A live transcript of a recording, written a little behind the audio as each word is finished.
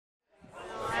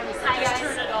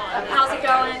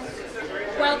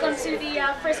to the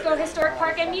Frisco Historic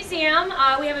Park and Museum.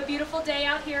 We have a beautiful day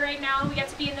out here right now. We get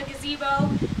to be in the gazebo.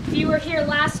 If you were here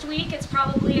last week, it's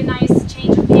probably a nice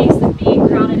change of pace than being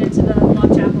crowded into the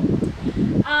log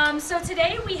chapel. So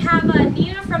today we have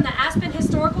Nina from the Aspen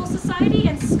Historical Society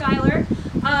and Skyler,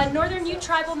 a Northern Ute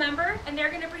tribal member, and they're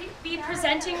going to be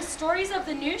presenting Stories of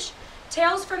the Nuche,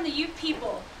 Tales from the Ute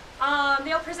People.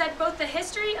 They'll present both the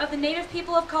history of the native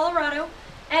people of Colorado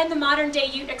and the modern day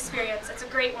Ute experience. It's a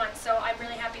great one, so I'm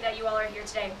really happy that you all are here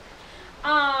today.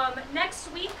 Next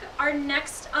week, our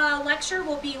next lecture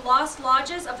will be Lost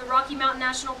Lodges of the Rocky Mountain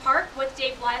National Park with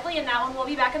Dave Lively, and that one will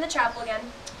be back in the chapel again.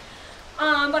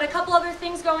 But a couple other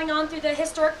things going on through the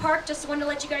historic park, just wanted to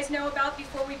let you guys know about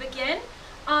before we begin.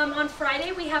 On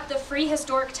Friday, we have the free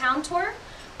historic town tour.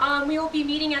 We will be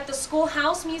meeting at the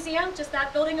Schoolhouse Museum, just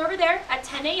that building over there, at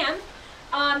 10 a.m.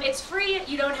 It's free.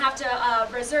 You don't have to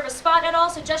reserve a spot at all,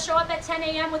 so just show up at 10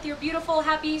 a.m. with your beautiful,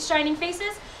 happy, shining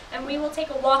faces, and we will take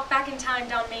a walk back in time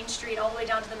down Main Street, all the way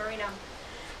down to the marina.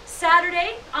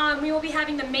 Saturday, we will be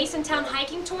having the Masontown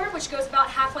hiking tour, which goes about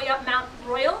halfway up Mount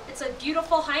Royal. It's a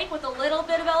beautiful hike with a little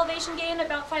bit of elevation gain,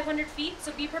 about 500 feet,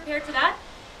 so be prepared for that.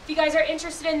 If you guys are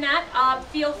interested in that,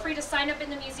 feel free to sign up in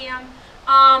the museum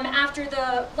after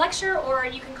the lecture, or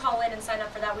you can call in and sign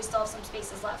up for that. We still have some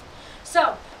spaces left.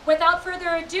 So, without further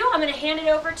ado, I'm going to hand it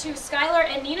over to Skyler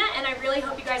and Nina, and I really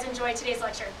hope you guys enjoy today's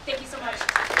lecture. Thank you so much.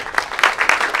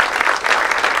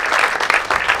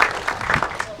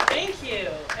 Thank you,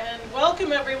 and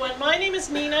welcome everyone. My name is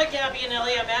Nina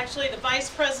Gabianelli. I'm actually the Vice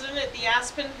President at the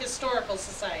Aspen Historical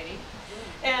Society.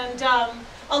 And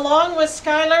along with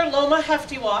Skyler,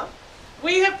 Lomahaftewah,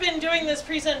 we have been doing this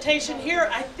presentation here.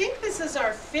 I think this is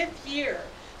our 5th year.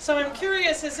 So I'm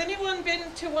curious, has anyone been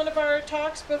to one of our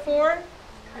talks before?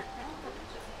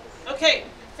 Okay,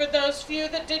 for those few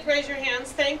that did raise your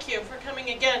hands, thank you for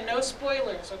coming again. No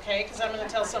spoilers, okay, because I'm going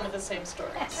to tell some of the same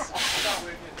stories.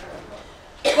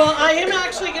 Well, I am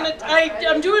actually going to,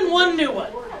 I'm doing one new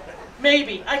one.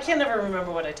 Maybe. I can never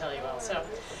remember what I tell you all, so.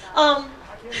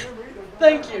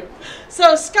 Thank you.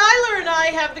 So Skyler and I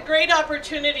have the great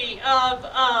opportunity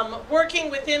of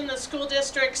working within the school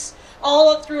districts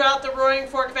all throughout the Roaring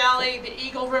Fork Valley, the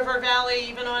Eagle River Valley,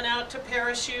 even on out to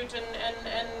Parachute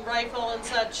and Rifle and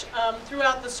such,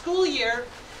 throughout the school year,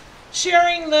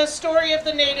 sharing the story of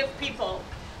the native people.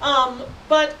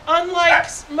 But unlike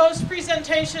most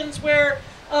presentations where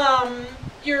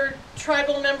your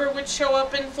tribal member would show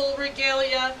up in full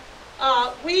regalia,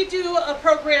 we do a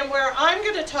program where I'm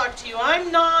going to talk to you.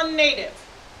 I'm non-native.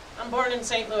 I'm born in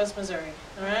St. Louis, Missouri,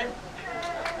 all right?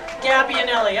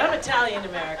 Gabianelli. I'm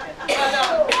Italian-American.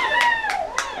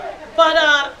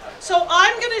 So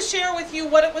I'm going to share with you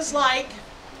what it was like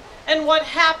and what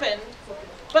happened,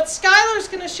 but Skyler's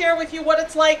going to share with you what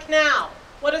it's like now,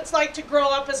 what it's like to grow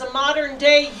up as a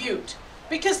modern-day Ute.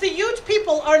 Because the Ute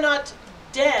people are not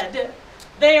dead.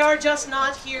 They are just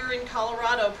not here in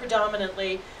Colorado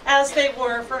predominantly, as they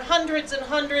were for hundreds and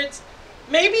hundreds,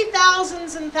 maybe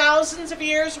thousands and thousands of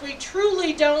years. We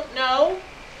truly don't know,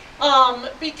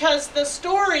 because the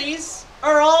stories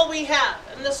are all we have.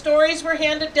 And the stories were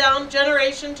handed down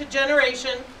generation to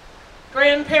generation,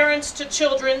 grandparents to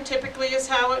children, typically is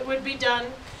how it would be done.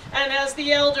 And as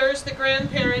the elders, the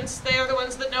grandparents, they are the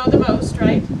ones that know the most,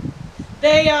 right?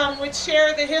 They would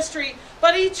share the history.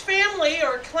 But each family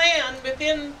or clan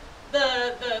within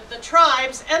the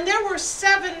tribes, and there were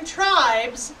 7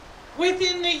 tribes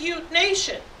within the Ute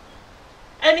Nation.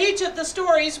 And each of the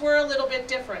stories were a little bit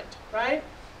different, right?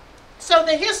 So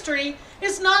the history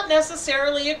is not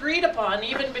necessarily agreed upon,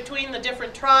 even between the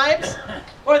different tribes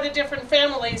or the different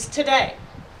families today.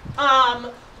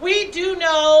 We do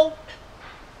know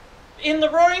in the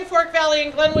Roaring Fork Valley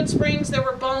in Glenwood Springs, there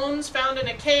were bones found in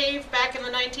a cave back in the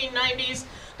 1990s.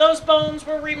 Those bones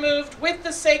were removed with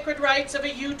the sacred rites of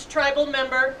a Ute tribal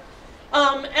member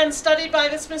and studied by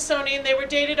the Smithsonian. They were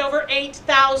dated over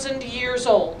 8,000 years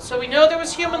old. So we know there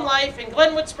was human life in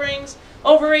Glenwood Springs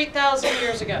over 8,000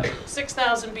 years ago,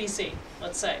 6,000 BC,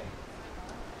 let's say.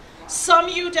 Some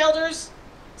Ute elders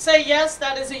say yes,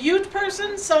 that is a Ute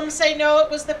person. Some say no,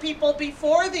 it was the people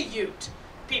before the Ute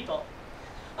people.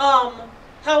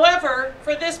 However,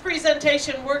 for this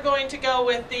presentation, we're going to go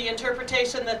with the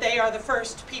interpretation that they are the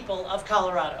first people of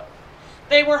Colorado.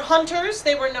 They were hunters,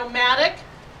 they were nomadic,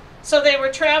 so they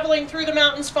were traveling through the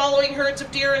mountains following herds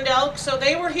of deer and elk, so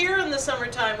they were here in the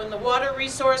summertime when the water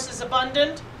resource is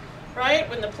abundant, right?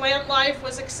 When the plant life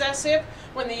was excessive,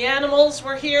 when the animals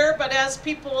were here, but as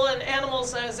people and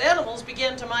animals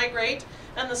began to migrate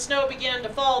and the snow began to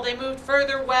fall, they moved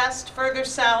further west, further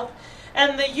south,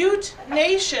 and the Ute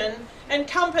Nation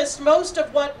encompassed most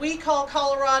of what we call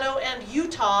Colorado and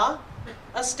Utah,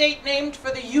 a state named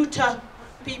for the Utah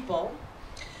people,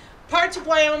 parts of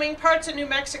Wyoming, parts of New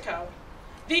Mexico.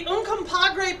 The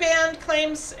Uncompahgre band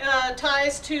claims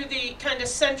ties to the kind of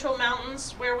central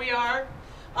mountains where we are,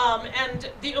 and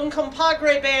the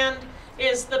Uncompahgre band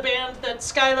is the band that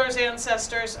Skyler's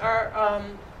ancestors are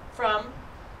from.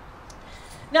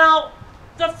 Now,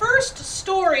 the first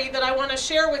story that I want to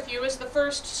share with you is the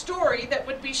first story that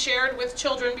would be shared with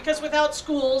children, because without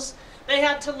schools, they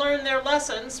had to learn their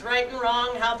lessons, right and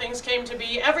wrong, how things came to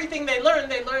be. Everything they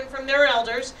learned from their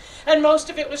elders, and most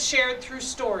of it was shared through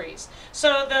stories.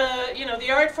 So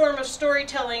the art form of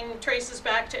storytelling traces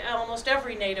back to almost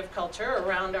every native culture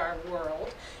around our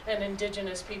world and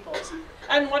indigenous peoples.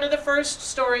 And one of the first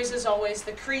stories is always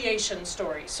the creation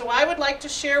story. So I would like to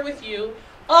share with you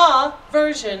a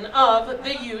version of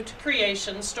the Ute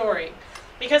creation story.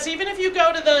 Because even if you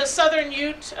go to the Southern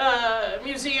Ute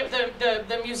Museum,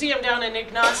 the museum down in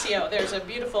Ignacio, there's a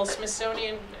beautiful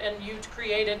Smithsonian and Ute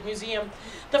created museum.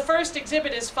 The first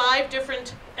exhibit is 5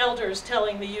 different elders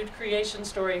telling the Ute creation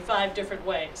story 5 different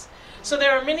ways. So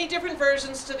there are many different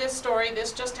versions to this story.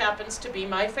 This just happens to be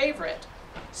my favorite.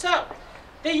 So,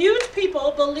 the Ute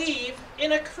people believe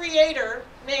in a creator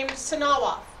named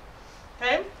Sinawaf.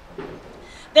 Okay?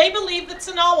 They believe that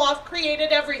Sinawaf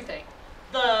created everything.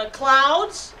 The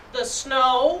clouds, the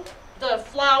snow, the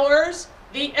flowers,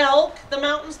 the elk, the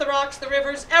mountains, the rocks, the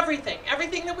rivers, everything.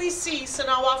 Everything that we see,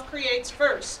 Sinawaf creates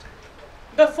first,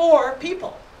 before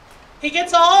people. He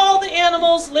gets all the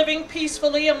animals living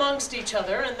peacefully amongst each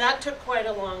other, and that took quite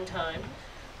a long time.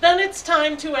 Then it's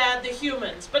time to add the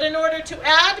humans. But in order to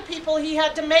add people, he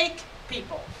had to make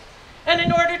people. And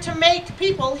in order to make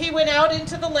people, he went out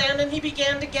into the land and he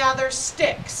began to gather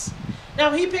sticks.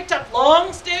 Now he picked up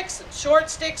long sticks and short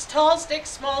sticks, tall sticks,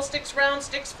 small sticks, round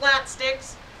sticks, flat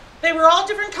sticks. They were all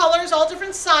different colors, all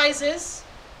different sizes.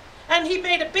 And he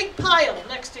made a big pile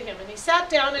next to him, and he sat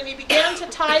down and he began to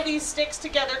tie these sticks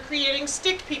together, creating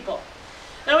stick people.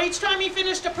 Now each time he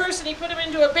finished a person, he put him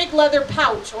into a big leather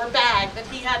pouch or bag that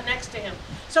he had next to him.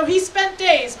 So he spent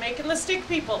days making the stick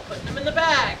people, putting them in the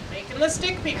bag, making the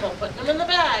stick people, putting them in the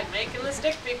bag, making the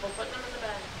stick people, putting them in the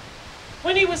bag.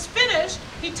 When he was finished,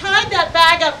 he tied that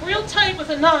bag up real tight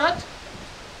with a knot,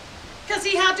 because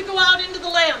he had to go out into the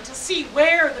land to see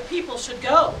where the people should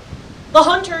go. The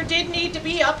hunter did need to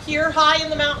be up here high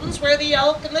in the mountains where the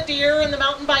elk and the deer and the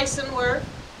mountain bison were.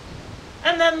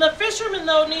 And then the fisherman,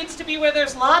 though, needs to be where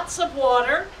there's lots of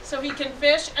water so he can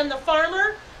fish, and the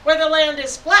farmer where the land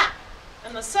is flat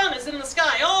and the sun is in the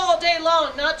sky all day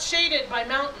long, not shaded by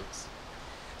mountains.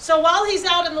 So while he's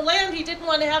out in the land, he didn't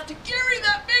want to have to carry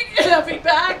that big heavy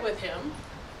bag with him.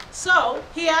 So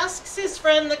he asks his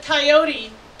friend the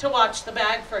coyote to watch the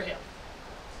bag for him.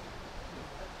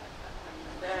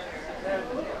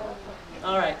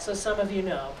 All right, so some of you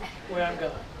know where I'm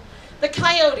going. The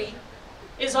coyote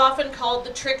is often called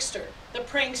the trickster, the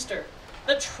prankster,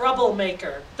 the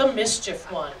troublemaker, the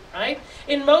mischief one, right?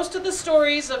 In most of the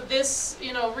stories of this,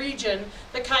 region,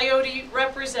 the coyote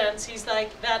represents, he's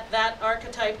like that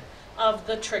archetype of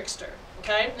the trickster,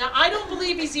 okay? Now, I don't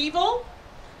believe he's evil.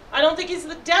 I don't think he's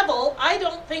the devil. I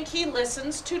don't think he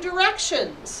listens to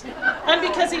directions. And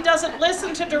because he doesn't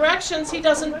listen to directions, he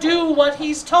doesn't do what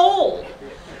he's told.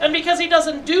 And because he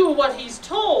doesn't do what he's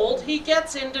told, he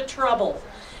gets into trouble.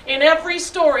 In every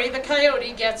story, the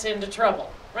coyote gets into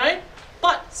trouble, right?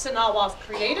 But Sinawaf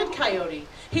created Coyote.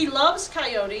 He loves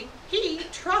Coyote. He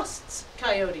trusts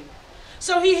Coyote.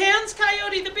 So he hands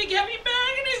Coyote the big heavy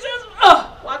bag and he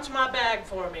says, watch my bag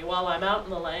for me while I'm out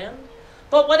in the land.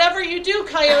 But whatever you do,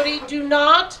 Coyote, do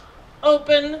not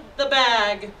open the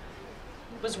bag.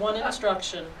 It was one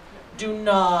instruction. Do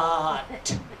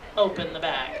not open the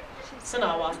bag.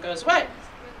 Sinawaf goes away.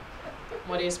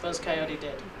 What do you suppose Coyote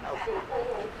did?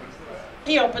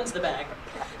 He opens the bag.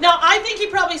 Now, I think he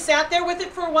probably sat there with it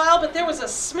for a while, but there was a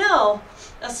smell.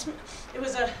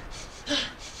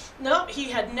 No, he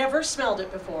had never smelled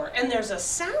it before. And there's a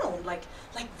sound, like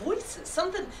voices,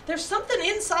 there's something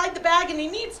inside the bag, and he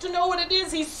needs to know what it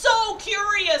is. He's so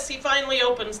curious, he finally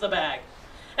opens the bag.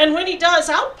 And when he does,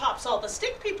 out pops all the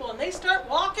stick people, and they start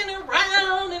walking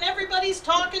around, and everybody's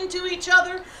talking to each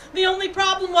other. The only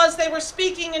problem was they were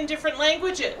speaking in different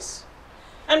languages.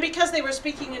 And because they were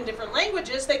speaking in different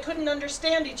languages, they couldn't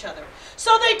understand each other.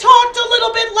 So they talked a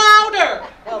little bit louder.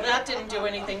 Well, that didn't do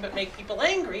anything but make people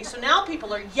angry. So now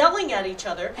people are yelling at each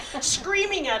other,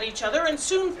 screaming at each other, and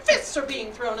soon fists are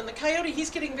being thrown. And the coyote, he's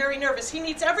getting very nervous. He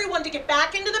needs everyone to get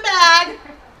back into the bag,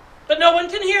 but no one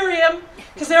can hear him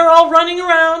because they're all running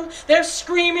around. They're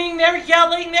screaming, they're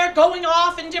yelling, they're going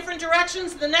off in different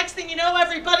directions. The next thing you know,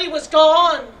 everybody was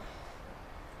gone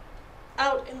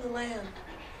out in the land.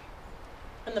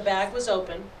 When the bag was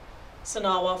open,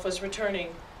 Sinawaf was returning,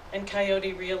 and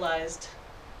Coyote realized,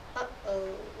 uh-oh,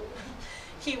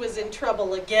 he was in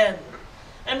trouble again.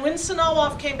 And when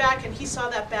Sinawaf came back and he saw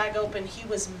that bag open, he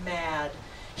was mad.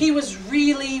 He was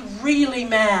really, really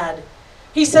mad.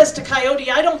 He says to Coyote,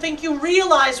 I don't think you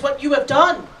realize what you have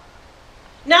done.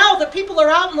 Now the people are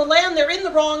out in the land, they're in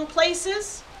the wrong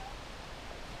places.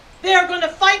 They are going to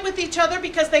fight with each other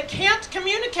because they can't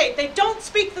communicate. They don't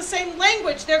speak the same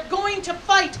language. They're going to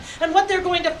fight. And what they're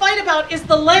going to fight about is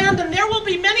the land, and there will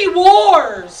be many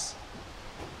wars.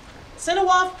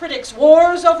 Sinawaf predicts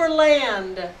wars over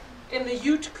land in the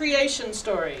Ute creation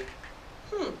story.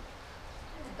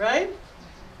 Right?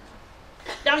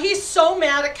 Now he's so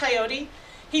mad at Coyote,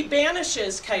 he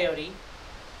banishes Coyote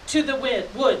to the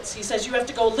woods. He says, you have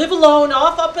to go live alone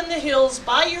off up in the hills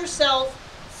by yourself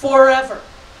forever.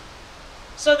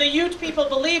 So the Ute people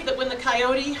believe that when the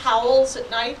coyote howls at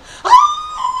night,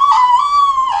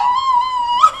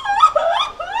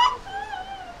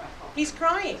 he's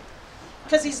crying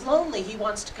because he's lonely. He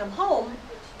wants to come home,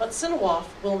 but Sinawaf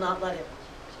will not let him.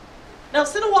 Now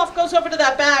Sinawaf goes over to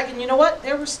that bag, and you know what?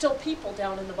 There were still people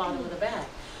down in the bottom of the bag.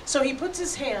 So he puts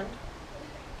his hand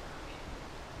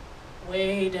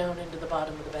way down into the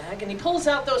bottom of the bag, and he pulls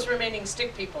out those remaining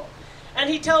stick people. And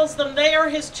he tells them they are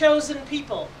his chosen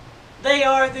people. They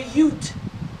are the Ute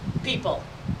people.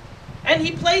 And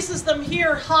he places them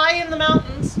here high in the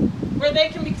mountains where they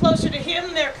can be closer to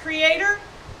him, their creator,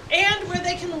 and where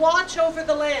they can watch over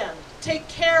the land, take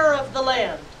care of the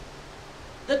land.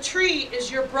 The tree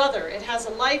is your brother. It has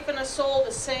a life and a soul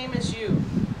the same as you.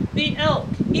 The elk,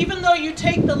 even though you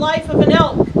take the life of an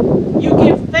elk, you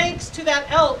give thanks to that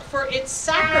elk for its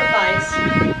sacrifice.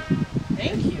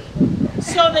 Thank you.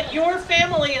 So that your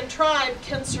family and tribe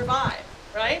can survive,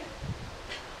 right?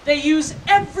 They use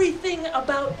everything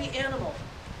about the animal,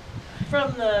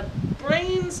 from the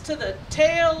brains to the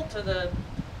tail, to the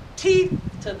teeth,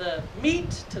 to the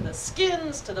meat, to the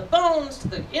skins, to the bones, to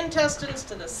the intestines,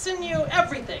 to the sinew,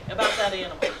 everything about that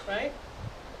animal, right?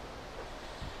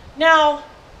 Now,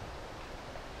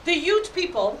 the Ute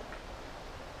people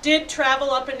did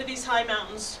travel up into these high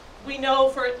mountains, we know,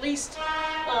 for at least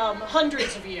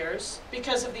hundreds of years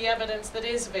because of the evidence that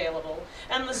is available.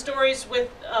 And the stories with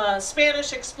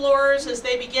Spanish explorers as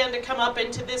they began to come up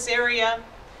into this area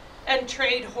and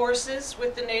trade horses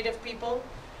with the native people.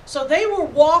 So they were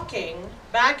walking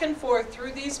back and forth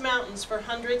through these mountains for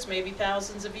hundreds, maybe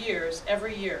thousands of years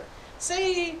every year.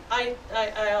 Say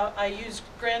I use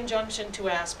Grand Junction to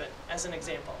Aspen as an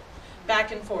example.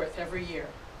 Back and forth every year,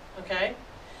 okay?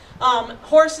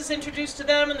 Horses introduced to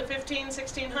them in the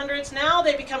 1600s. Now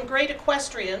they become great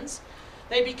equestrians.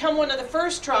 They become one of the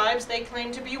first tribes. They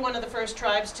claim to be one of the first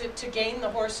tribes to gain the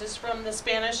horses from the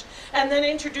Spanish and then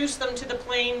introduce them to the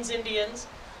Plains Indians.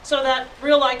 So that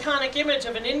real iconic image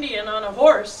of an Indian on a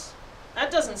horse,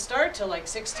 that doesn't start till like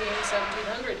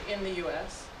 1700 in the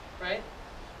U.S., right?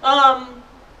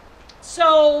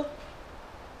 So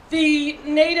the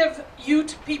native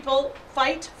Ute people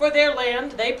fight for their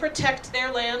land. They protect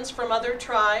their lands from other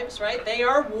tribes, right? They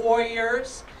are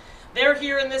warriors. They're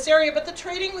here in this area, but the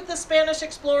trading with the Spanish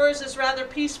explorers is rather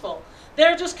peaceful.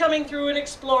 They're just coming through and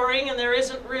exploring, and there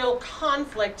isn't real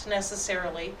conflict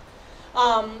necessarily.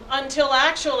 Until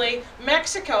actually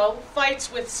Mexico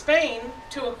fights with Spain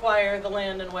to acquire the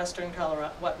land in western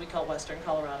Colorado, what we call western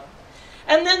Colorado.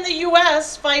 And then the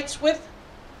U.S. fights with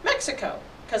Mexico,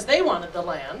 because they wanted the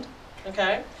land,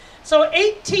 okay? So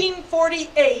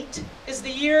 1848 is the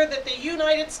year that the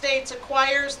United States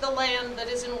acquires the land that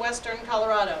is in western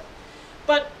Colorado.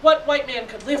 But what white man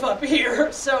could live up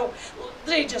here, so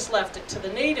they just left it to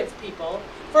the native people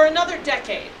for another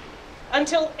decade,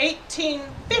 until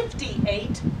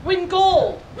 1858, when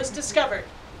gold was discovered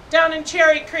down in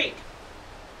Cherry Creek.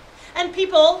 And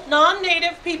people,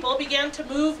 non-native people, began to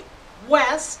move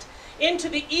west into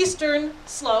the eastern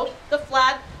slope, the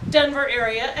flat Denver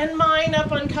area, and mine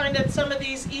up on kind of some of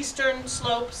these eastern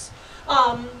slopes.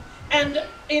 And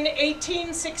in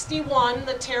 1861,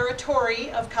 the territory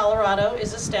of Colorado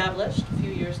is established, a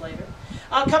few years later.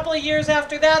 A couple of years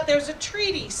after that, there's a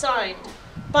treaty signed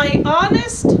by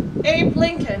Honest Abe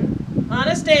Lincoln.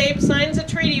 Honest Abe signs a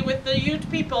treaty with the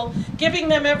Ute people, giving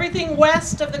them everything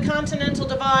west of the Continental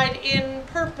Divide in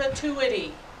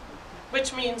perpetuity,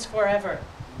 which means forever.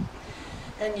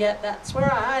 And yet that's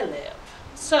where I live.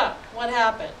 So, what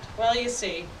happened? Well, you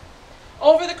see,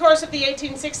 over the course of the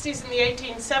 1860s and the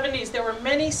 1870s, there were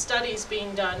many studies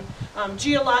being done.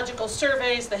 Geological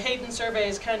surveys, the Hayden survey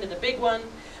is kind of the big one.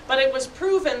 but it was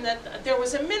proven that there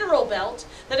was a mineral belt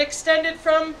that extended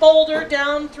from Boulder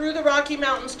down through the Rocky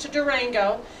Mountains to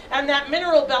Durango, and that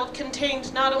mineral belt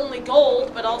contained not only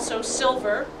gold, but also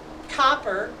silver,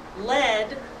 copper,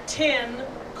 lead, tin,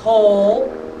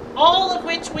 coal, all of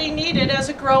which we needed as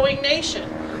a growing nation.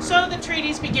 So the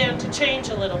treaties began to change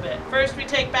a little bit. First, we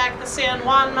take back the San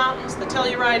Juan Mountains, the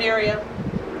Telluride area.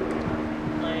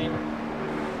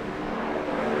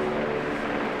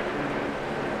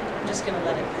 I'm just going to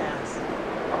let it pass.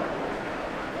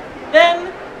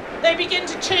 Then they begin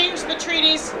to change the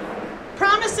treaties,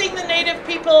 promising the native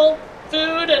people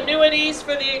food, annuities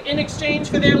in exchange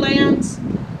for their lands.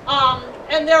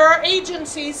 And there are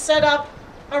agencies set up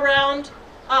around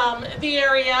the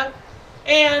area.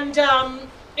 And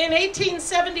in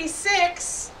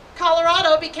 1876,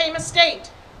 Colorado became a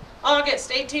state. August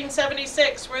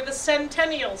 1876, we're the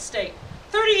centennial state,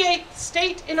 38th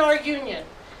state in our union.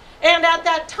 And at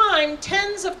that time,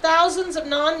 tens of thousands of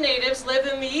non-natives lived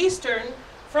in the eastern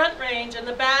Front Range, and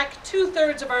the back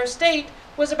 2/3 of our state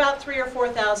was about 3,000 or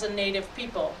 4,000 native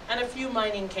people and a few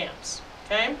mining camps.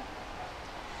 Okay?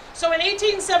 So in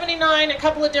 1879, a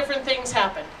couple of different things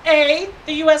happened. A,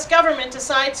 the U.S. government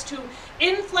decides to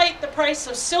inflate the price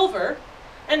of silver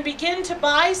and begin to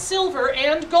buy silver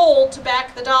and gold to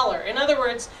back the dollar. In other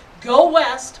words, go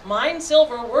west, mine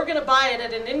silver, we're going to buy it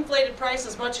at an inflated price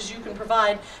as much as you can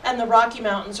provide, and the Rocky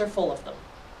Mountains are full of them.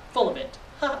 Full of it.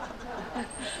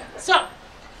 So,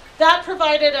 that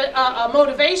provided a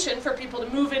motivation for people to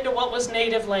move into what was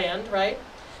native land, right?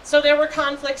 So there were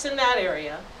conflicts in that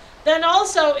area. Then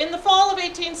also, in the fall of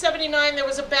 1879, there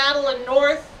was a battle in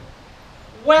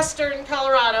northwestern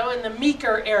Colorado in the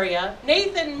Meeker area.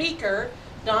 Nathan Meeker,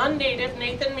 non-native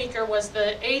Nathan Meeker, was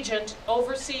the agent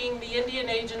overseeing the Indian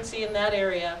agency in that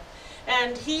area.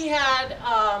 And he had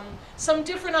some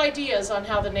different ideas on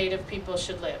how the native people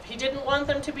should live. He didn't want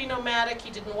them to be nomadic.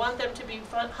 He didn't want them to be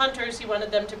hunters. He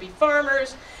wanted them to be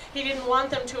farmers. He didn't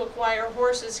want them to acquire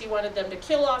horses. He wanted them to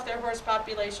kill off their horse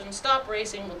population, stop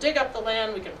racing, we'll dig up the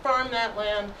land, we can farm that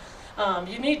land.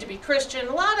 You need to be Christian.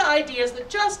 A lot of ideas that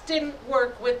just didn't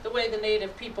work with the way the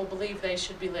native people believed they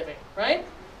should be living, right?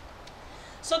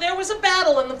 So there was a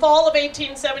battle in the fall of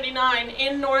 1879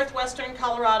 in northwestern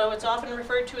Colorado. It's often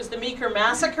referred to as the Meeker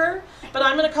Massacre, but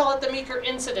I'm going to call it the Meeker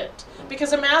Incident,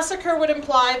 because a massacre would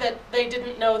imply that they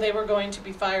didn't know they were going to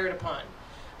be fired upon.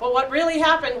 But what really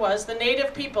happened was the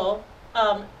native people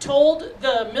told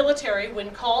the military,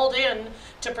 when called in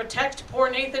to protect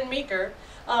poor Nathan Meeker,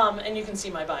 and you can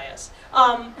see my bias,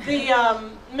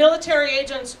 the military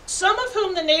agents, some of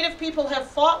whom the native people have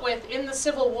fought with in the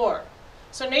Civil War.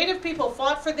 So native people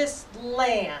fought for this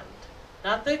land,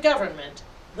 not the government,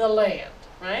 the land,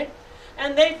 right?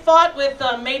 And they fought with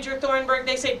Major Thornburg.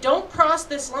 They say, don't cross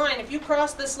this line. If you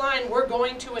cross this line, we're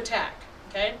going to attack,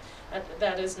 okay?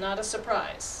 That is not a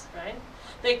surprise, right?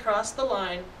 They crossed the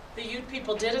line. The Ute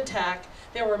people did attack.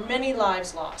 There were many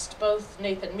lives lost. Both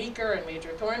Nathan Meeker and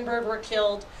Major Thornburg were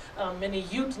killed. Many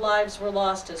Ute lives were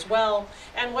lost as well.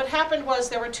 And what happened was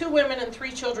there were 2 women and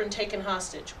 3 children taken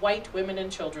hostage, white women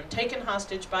and children, taken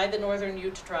hostage by the Northern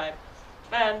Ute tribe.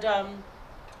 And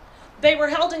they were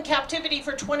held in captivity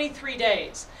for 23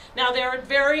 days. Now, there are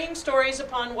varying stories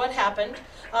upon what happened.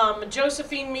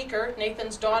 Josephine Meeker,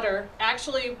 Nathan's daughter,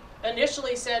 actually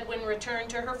initially said when returned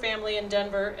to her family in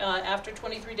Denver after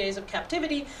 23 days of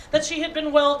captivity that she had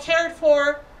been well cared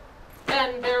for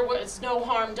and there was no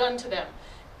harm done to them.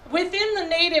 Within the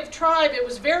native tribe, it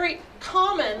was very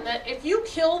common that if you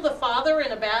kill the father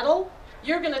in a battle,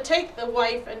 you're going to take the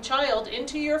wife and child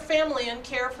into your family and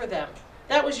care for them.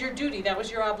 That was your duty, that was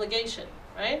your obligation,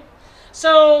 right?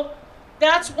 So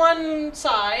that's one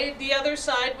side. The other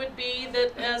side would be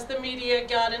that as the media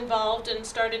got involved and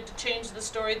started to change the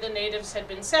story, the natives had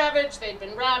been savaged, they'd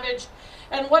been ravaged.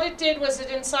 And what it did was it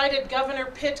incited Governor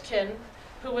Pitkin,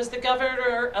 who was the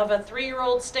governor of a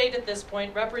 3-year-old state at this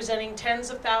point, representing tens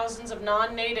of thousands of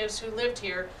non-natives who lived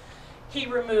here. He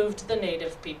removed the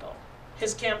native people.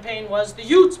 His campaign was, "The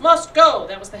Utes must go."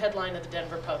 That was the headline of the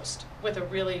Denver Post, with a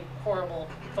really horrible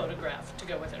photograph to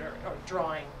go with it, or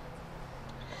drawing.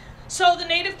 So the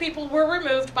native people were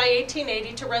removed by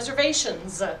 1880 to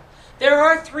reservations. There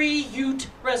are 3 Ute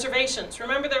reservations.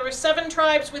 Remember, there were 7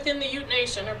 tribes within the Ute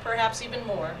Nation, or perhaps even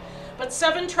more. But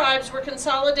 7 tribes were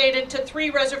consolidated to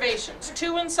 3 reservations.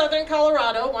 2 in southern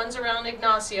Colorado, one's around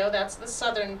Ignacio, that's the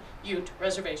southern Ute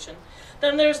reservation.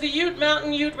 Then there's the Ute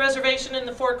Mountain Ute Reservation in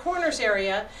the Four Corners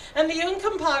area, and the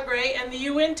Uncompahgre and the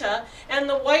Uinta and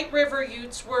the White River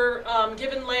Utes were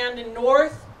given land in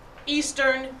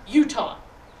northeastern Utah.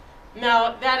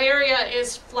 Now, that area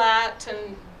is flat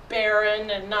and barren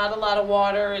and not a lot of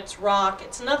water. It's rock.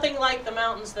 It's nothing like the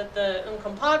mountains that the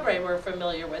Uncompahgre were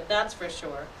familiar with, that's for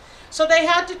sure. So they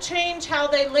had to change how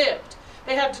they lived.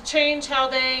 They had to change how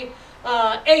they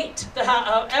ate.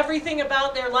 Everything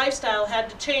about their lifestyle had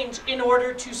to change in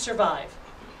order to survive.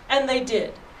 And they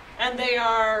did. And they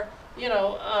are, you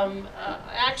know,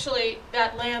 actually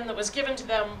that land that was given to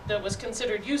them that was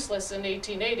considered useless in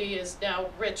 1880 is now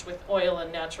rich with oil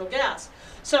and natural gas.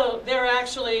 So they're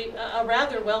actually a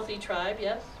rather wealthy tribe,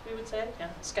 yes, we would say? Yeah,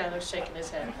 Skyler's shaking his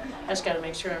head. I just got to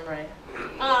make sure I'm right.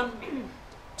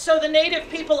 So the native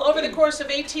people, over the course of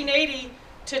 1880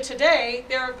 to today,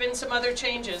 there have been some other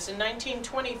changes. In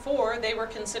 1924, they were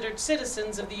considered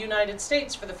citizens of the United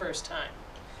States for the first time.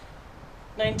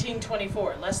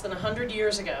 1924, less than 100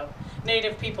 years ago,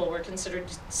 native people were considered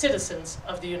citizens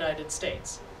of the United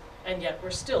States. And yet we're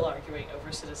still arguing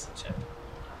over citizenship.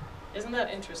 Isn't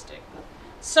that interesting?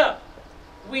 So,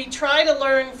 we try to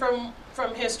learn from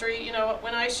history. You know,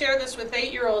 when I share this with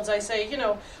 8-year-olds, I say, you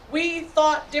know, we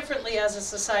thought differently as a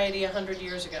society 100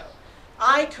 years ago.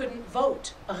 I couldn't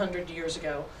vote 100 years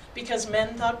ago because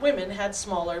men thought women had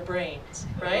smaller brains,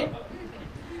 right?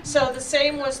 So the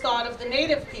same was thought of the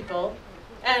native people,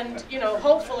 and, you know,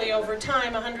 hopefully over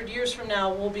time, 100 years from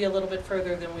now, we'll be a little bit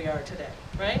further than we are today,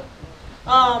 right?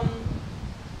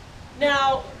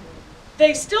 Now,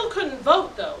 they still couldn't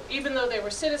vote, though, even though they were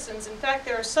citizens. In fact,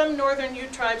 there are some northern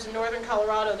Ute tribes in northern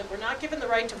Colorado that were not given the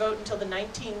right to vote until the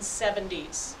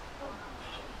 1970s.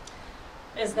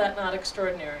 Is that not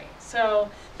extraordinary? So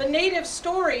the native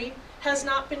story has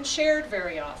not been shared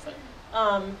very often.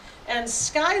 And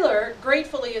Skyler,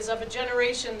 gratefully, is of a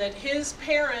generation that his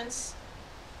parents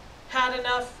had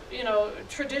enough, you know,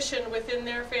 tradition within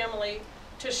their family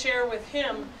to share with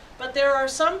him. But there are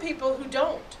some people who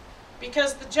don't,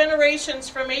 because the generations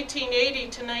from 1880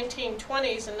 to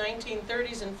 1920s and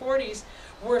 1930s and 40s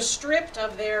were stripped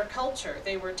of their culture.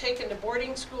 They were taken to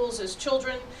boarding schools as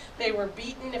children. They were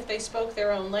beaten if they spoke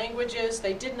their own languages.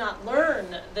 They did not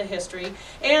learn the history,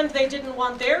 and they didn't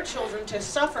want their children to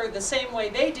suffer the same way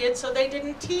they did, so they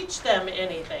didn't teach them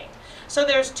anything. So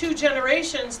there's two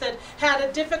generations that had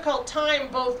a difficult time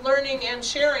both learning and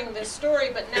sharing this story,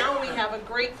 but now we have a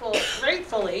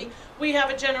gratefully, we have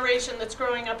a generation that's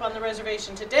growing up on the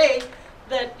reservation today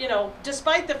that, you know,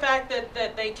 despite the fact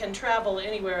that they can travel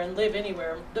anywhere and live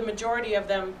anywhere, the majority of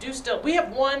them do still. We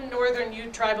have one northern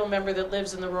Ute tribal member that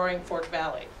lives in the Roaring Fork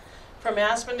Valley. From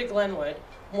Aspen to Glenwood,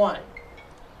 one.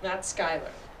 That's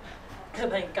Skyler.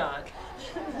 Thank God.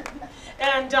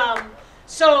 And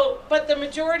but the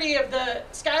majority of the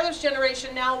Skyler's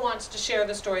generation now wants to share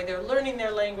the story. They're learning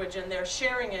their language and they're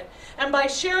sharing it. And by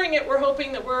sharing it, we're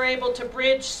hoping that we're able to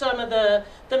bridge some of the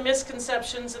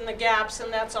misconceptions and the gaps,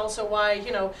 and that's also why,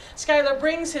 you know, Skyler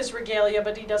brings his regalia,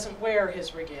 but he doesn't wear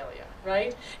his regalia,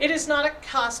 right? It is not a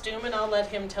costume, and I'll let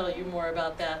him tell you more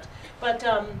about that.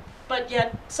 But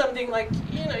yet something like,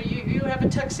 you know, you have a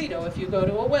tuxedo if you go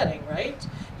to a wedding, right?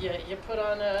 You put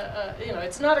on you know,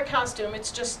 it's not a costume,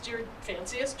 it's just your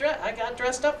fanciest dress. I got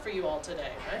dressed up for you all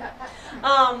today, right?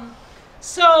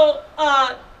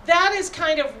 That is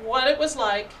kind of what it was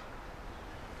like,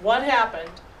 what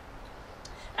happened.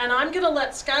 And I'm going to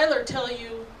let Skyler tell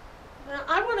you,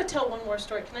 I want to tell one more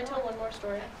story. Can I tell one more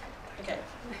story? Okay.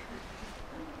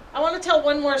 I want to tell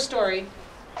one more story.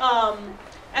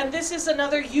 And this is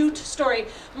another Ute story.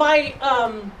 When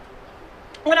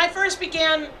I first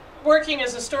began working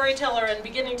as a storyteller and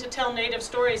beginning to tell native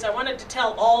stories, I wanted to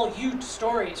tell all Ute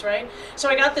stories, right? So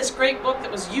I got this great book that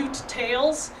was Ute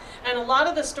Tales, and a lot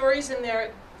of the stories in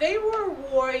there, they were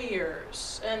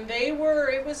warriors, and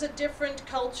it was a different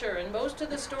culture, and most of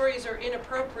the stories are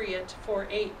inappropriate for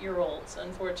 8-year-olds,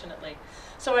 unfortunately.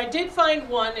 So I did find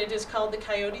one. It is called The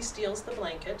Coyote Steals the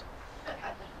Blanket.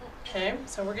 Okay,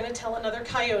 so we're going to tell another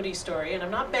coyote story, and I'm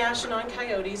not bashing on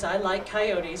coyotes. I like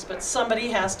coyotes, but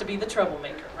somebody has to be the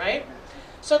troublemaker, right?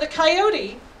 So the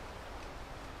coyote,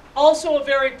 also a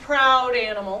very proud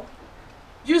animal,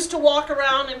 used to walk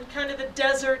around in kind of the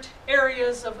desert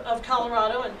areas of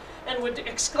Colorado and would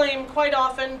exclaim quite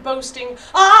often, boasting,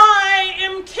 "I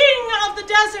am king of the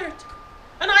desert,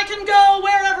 and I can go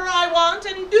wherever I want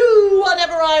and do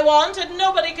whatever I want, and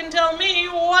nobody can tell me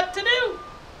what to do."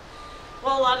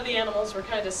 Well, a lot of the animals were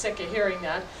kind of sick of hearing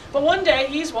that. But one day,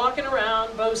 he's walking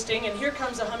around boasting, and here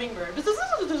comes a hummingbird.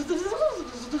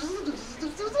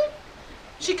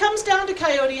 She comes down to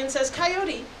Coyote and says,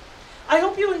 "Coyote, I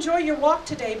hope you enjoy your walk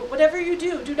today, but whatever you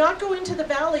do, do not go into the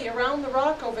valley around the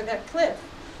rock over that cliff,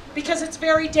 because it's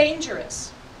very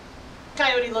dangerous."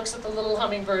 Coyote looks at the little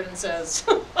hummingbird and says,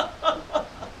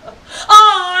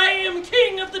 "I am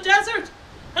king of the desert,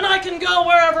 and I can go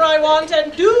wherever I want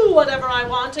and do whatever I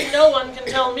want, and no one can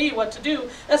tell me what to do,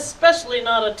 especially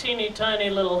not a teeny tiny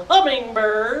little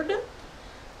hummingbird.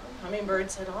 Hummingbird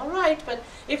said, all right, but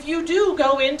if you do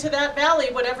go into that valley,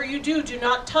 whatever you do, do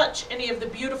not touch any of the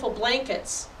beautiful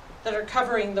blankets that are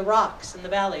covering the rocks in the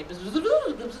valley.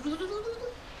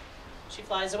 She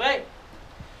flies away.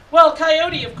 Well,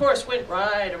 Coyote, of course, went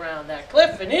right around that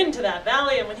cliff and into that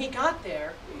valley, and when he got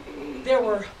there, there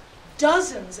were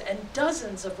dozens and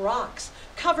dozens of rocks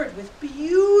covered with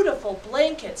beautiful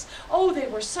blankets. Oh, they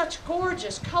were such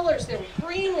gorgeous colors. There were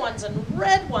green ones and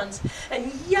red ones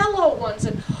and yellow ones,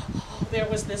 and oh, there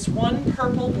was this one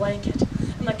purple blanket.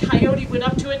 And the Coyote went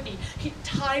up to it, and he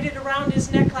tied it around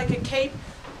his neck like a cape,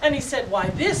 and he said,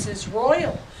 why, this is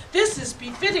royal. This is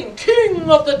befitting king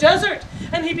of the desert.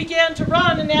 And he began to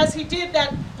run, and as he did,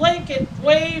 that blanket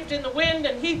waved in the wind,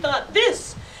 and he thought,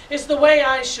 this is the way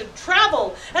I should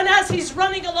travel. And as he's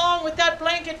running along with that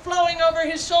blanket flowing over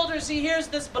his shoulders, he hears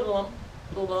this ba-dum,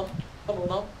 ba-dum,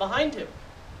 ba-dum behind him.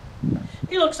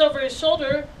 He looks over his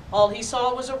shoulder. All he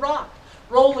saw was a rock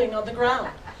rolling on the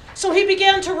ground. So he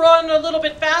began to run a little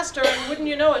bit faster, and wouldn't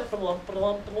you know it, ba-dum,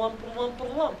 ba-dum, ba-dum, ba-dum,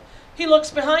 ba-dum. He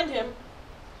looks behind him.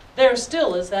 There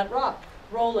still is that rock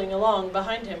rolling along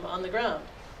behind him on the ground.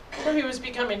 So he was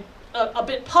becoming a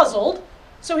bit puzzled.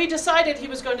 So he decided he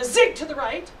was going to zig to the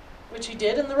right, which he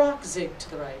did, and the rock zigged to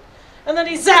the right. And then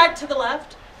he zagged to the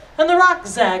left, and the rock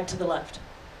zagged to the left.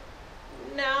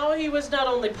 Now he was not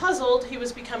only puzzled, he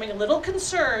was becoming a little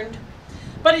concerned.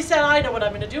 But he said, I know what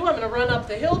I'm going to do. I'm going to run up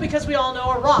the hill, because we all know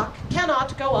a rock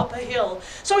cannot go up a hill.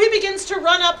 So he begins to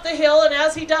run up the hill, and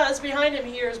as he does, behind him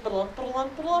he hears, ba-lump,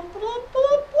 ba-lump, ba-lump, ba-lump,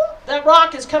 ba-lump. That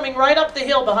rock is coming right up the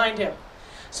hill behind him.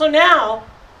 So now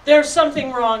there's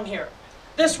something wrong here.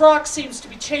 This rock seems to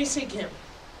be chasing him.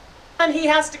 And he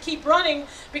has to keep running,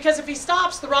 because if he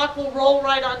stops, the rock will roll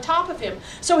right on top of him.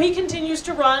 So he continues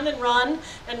to run and run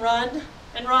and run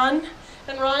and run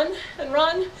and run and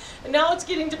run. And now it's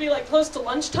getting to be like close to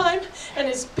lunchtime, and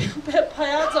his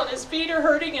pads on his feet are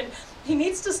hurting, and he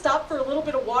needs to stop for a little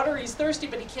bit of water. He's thirsty,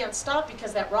 but he can't stop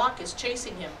because that rock is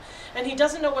chasing him. And he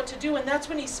doesn't know what to do, and that's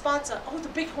when he spots the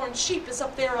bighorn sheep is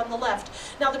up there on the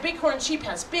left. Now the bighorn sheep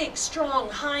has big, strong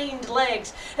hind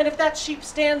legs, and if that sheep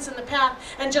stands in the path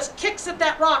and just kicks at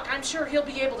that rock, I'm sure he'll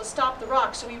be able to stop the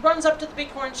rock. So he runs up to the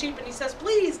bighorn sheep and he says,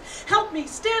 please help me,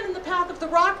 stand in the path of the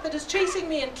rock that is chasing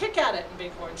me and kick at it. And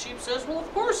bighorn sheep says, well,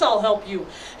 of course I'll help you.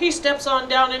 He steps on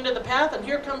down into the path, and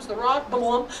here comes the rock,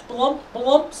 blump, blump,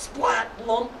 blump, splat,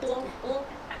 blump, blump, blump.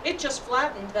 It just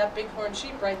flattened that bighorn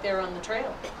sheep right there on the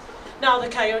trail. Now the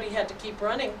Coyote had to keep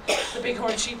running. The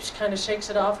bighorn sheep kind of shakes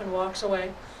it off and walks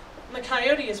away. And the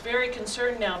Coyote is very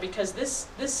concerned now, because this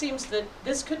seems that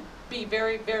this could be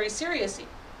very, very serious.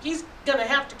 He's going to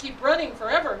have to keep running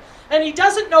forever. And he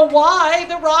doesn't know why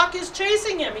the rock is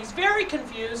chasing him. He's very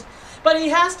confused, but he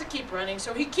has to keep running.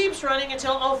 So he keeps running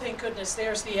until, oh, thank goodness,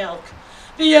 there's the elk.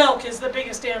 The elk is the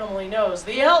biggest animal he knows.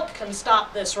 The elk can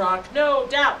stop this rock, no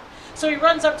doubt. So he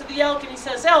runs up to the elk and he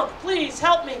says, elk, please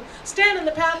help me. Stand in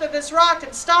the path of this rock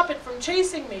and stop it from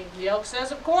chasing me. The elk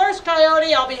says, of course,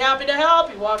 Coyote, I'll be happy to help.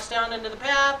 He walks down into the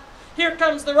path. Here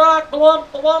comes the rock, blump,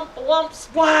 blump, blump,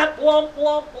 splat, blump,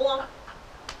 blump, blump.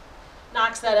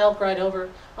 Knocks that elk right over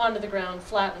onto the ground,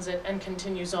 flattens it, and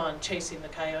continues on chasing the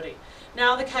Coyote.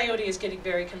 Now the Coyote is getting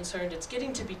very concerned. It's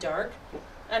getting to be dark,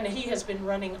 and he has been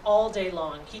running all day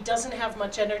long. He doesn't have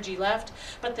much energy left,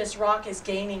 but this rock is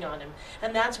gaining on him.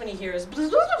 And that's when he hears,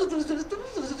 the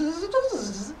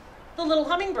little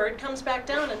hummingbird comes back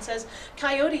down and says,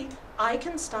 Coyote, I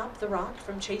can stop the rock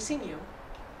from chasing you.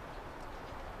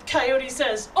 The Coyote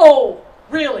says, oh,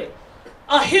 really?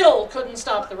 A hill couldn't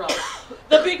stop the rock.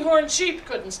 The bighorn sheep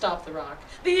couldn't stop the rock.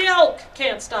 The elk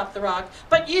can't stop the rock.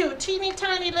 But you, teeny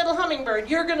tiny little hummingbird,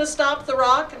 you're going to stop the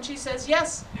rock? And she says,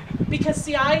 yes. Because,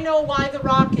 see, I know why the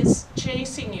rock is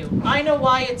chasing you. I know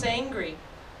why it's angry.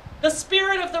 The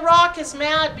spirit of the rock is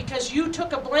mad because you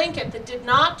took a blanket that did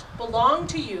not belong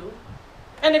to you.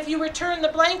 And if you return the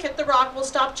blanket, the rock will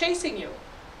stop chasing you.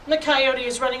 And the Coyote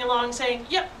is running along saying,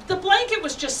 yep, the blanket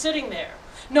was just sitting there.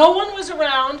 No one was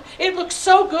around. It looks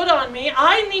so good on me.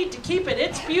 I need to keep it.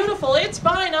 It's beautiful. It's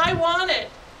mine. I want it.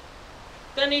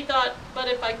 Then he thought, but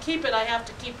if I keep it, I have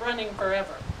to keep running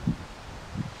forever.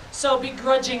 So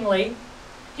begrudgingly,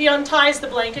 he unties the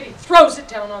blanket, he throws it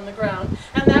down on the ground,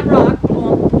 and that rock,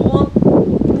 blump, blump,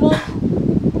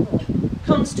 blump,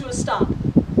 comes to a stop,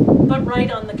 but right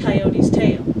on the Coyote's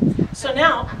tail. So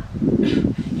now,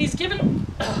 he's given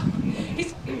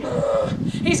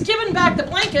back the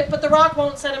blanket, but the rock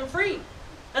won't set him free.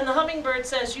 And the hummingbird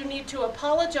says, you need to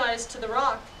apologize to the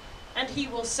rock, and he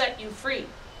will set you free.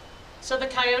 So the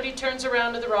coyote turns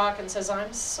around to the rock and says,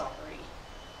 "I'm sorry."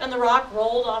 And the rock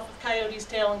rolled off of Coyote's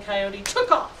tail, and Coyote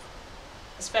took off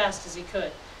as fast as he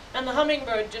could. And the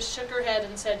hummingbird just shook her head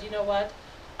and said, "You know what?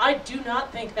 I do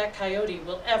not think that coyote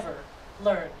will ever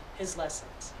learn his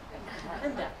lessons."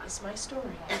 And that is my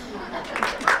story.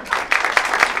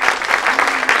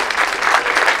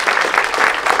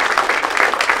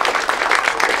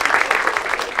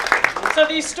 So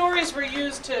these stories were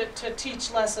used to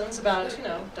teach lessons about,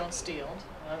 don't steal.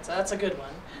 That's a good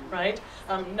one, right?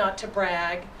 Not to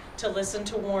brag, to listen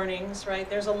to warnings, right?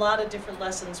 There's a lot of different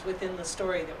lessons within the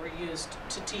story that were used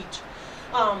to teach.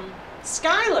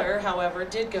 Skyler, however,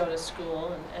 did go to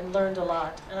school and learned a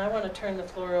lot. And I want to turn the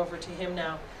floor over to him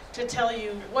now to tell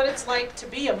you what it's like to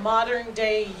be a modern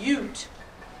day Ute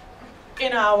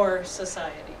in our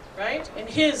society, right? In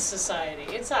his society.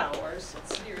 It's ours.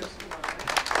 It's yours.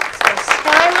 So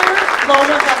Skyler,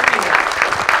 Lomahaftewah.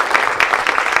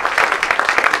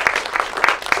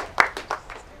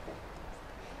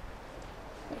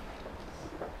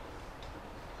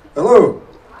 Hello.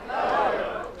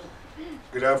 Hello.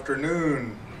 Good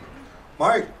afternoon.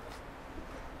 Mike.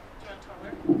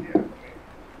 Yeah.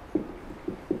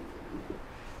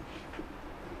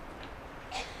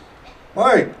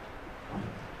 Mike.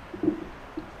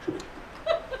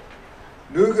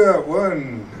 Nuga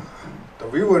one.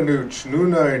 Taviwa Nuche,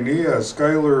 Nuna Nia,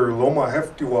 Skyler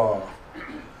Lomahaftewah.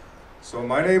 So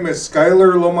my name is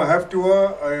Skyler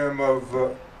Lomahaftewah. I am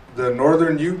of the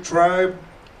Northern Ute tribe.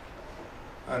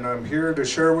 And I'm here to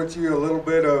share with you a little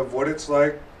bit of what it's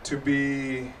like to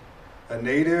be a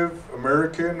Native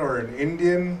American or an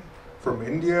Indian from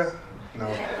India. No.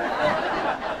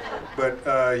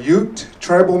 But Ute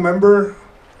tribal member.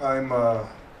 I'm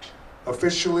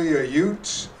officially a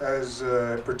Ute as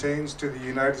it pertains to the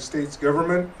United States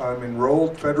government. I'm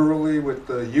enrolled federally with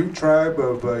the Ute tribe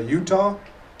of Utah.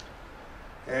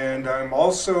 And I'm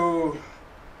also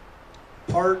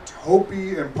part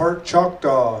Hopi and part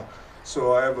Choctaw.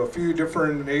 So I have a few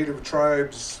different Native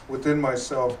tribes within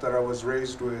myself that I was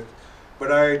raised with.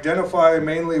 But I identify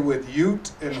mainly with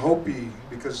Ute and Hopi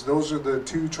because those are the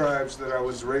two tribes that I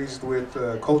was raised with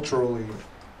culturally.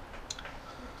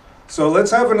 So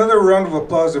let's have another round of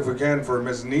applause if we can for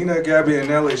Ms. Nina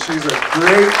Gabianelli. She's a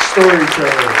great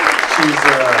storyteller.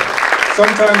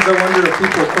 Sometimes I wonder if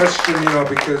people question,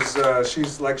 because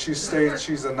she's, like she states,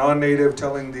 she's a non-native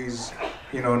telling these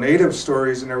native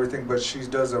stories and everything, but she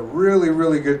does a really,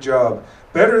 really good job.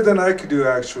 Better than I could do,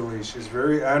 actually. She's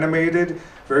very animated,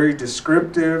 very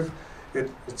descriptive.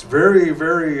 It's very,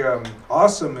 very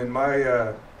awesome in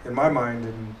my mind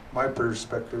and my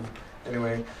perspective.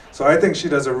 Anyway, so I think she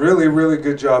does a really, really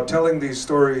good job telling these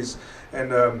stories,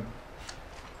 and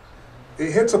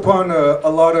it hits upon a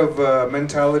lot of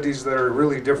mentalities that are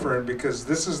really different because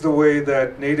this is the way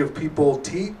that Native people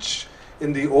teach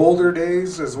in the older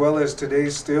days as well as today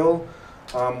still.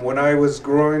 When I was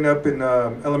growing up in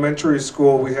elementary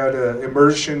school, we had an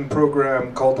immersion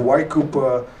program called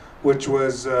Waikupa, which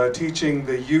was teaching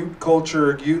the Ute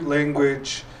culture, Ute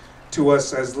language to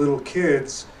us as little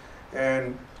kids.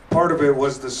 And part of it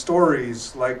was the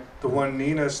stories, like the one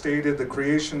Nina stated, the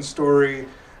creation story,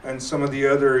 and some of the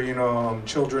other,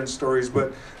 children's stories.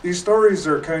 But these stories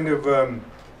are kind of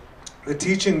a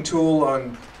teaching tool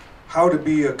on how to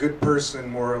be a good person,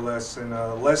 more or less, and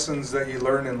lessons that you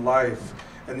learn in life,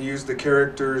 and use the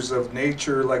characters of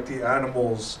nature, like the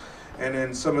animals. And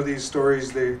in some of these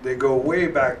stories, they go way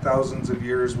back thousands of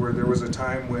years, where there was a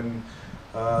time when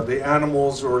the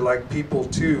animals were like people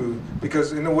too,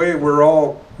 because in a way we're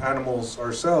all animals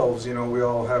ourselves. We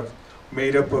all have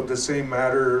made up of the same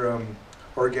matter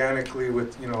organically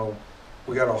with,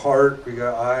 we got a heart, we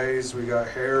got eyes, we got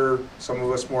hair, some of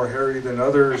us more hairy than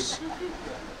others.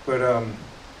 But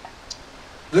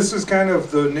this is kind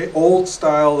of the old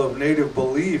style of Native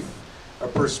belief, a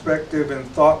perspective and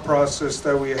thought process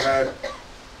that we had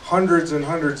hundreds and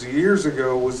hundreds of years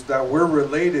ago, was that we're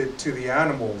related to the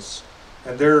animals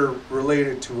and they're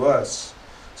related to us.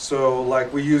 So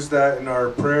like we use that in our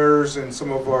prayers and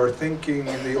some of our thinking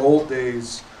in the old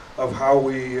days of how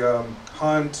we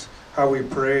hunt, how we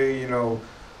pray. The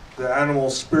animal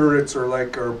spirits are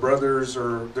like our brothers,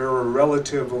 or they're a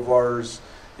relative of ours.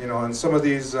 And some of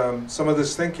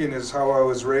this thinking is how I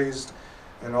was raised,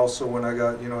 and also when I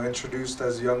got, introduced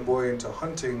as a young boy into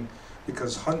hunting,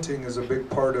 because hunting is a big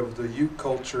part of the Ute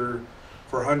culture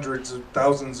for hundreds of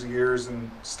thousands of years,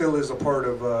 and still is a part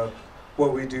of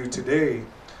what we do today.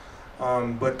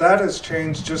 But that has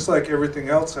changed just like everything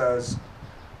else has.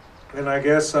 And I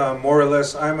guess more or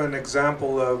less I'm an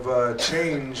example of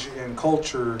change in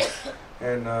culture,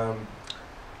 and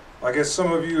I guess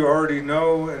some of you already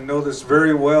know and know this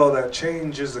very well, that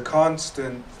change is a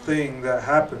constant thing that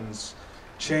happens.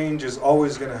 Change is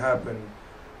always going to happen.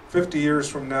 50 years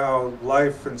from now,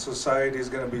 life and society is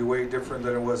going to be way different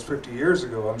than it was 50 years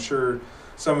ago. I'm sure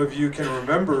some of you can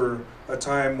remember a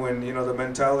time when, you know, the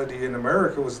mentality in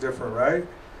America was different, right?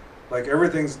 Like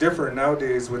everything's different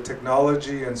nowadays with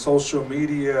technology and social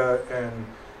media, and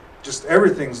just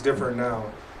everything's different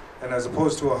now. And as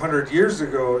opposed to 100 years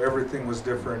ago, everything was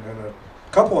different, and a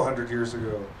couple 100 years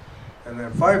ago, and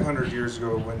then 500 years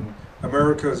ago when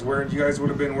America was wearing, you guys would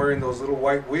have been wearing those little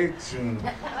white wigs, and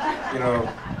you know,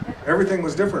 everything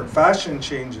was different. Fashion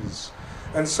changes.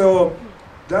 And so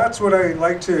that's what I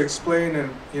like to explain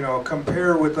and, you know,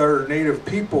 compare with our native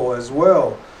people as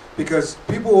well. Because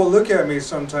people will look at me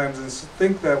sometimes and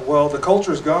think that, well, the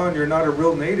culture's gone, you're not a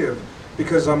real native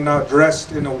because I'm not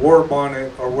dressed in a war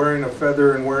bonnet or wearing a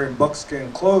feather and wearing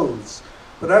buckskin clothes.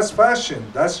 But that's fashion.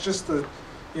 That's just the,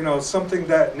 you know, something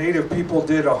that native people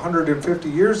did 150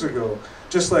 years ago.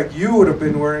 Just like you would have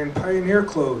been wearing pioneer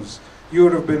clothes. You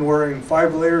would have been wearing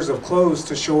 5 layers of clothes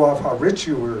to show off how rich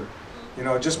you were. You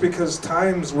know, just because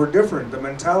times were different, the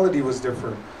mentality was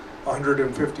different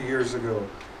 150 years ago.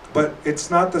 But it's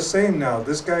not the same now.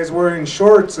 This guy's wearing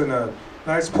shorts and a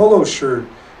nice polo shirt,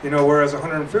 you know, whereas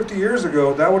 150 years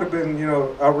ago, that would have been, you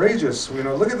know, outrageous. You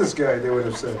know, look at this guy, they would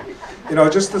have said. You know,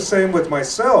 just the same with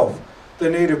myself. The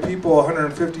native people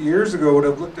 150 years ago would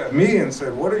have looked at me and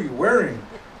said, what are you wearing?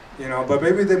 You know, but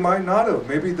maybe they might not have.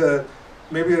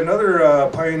 Maybe another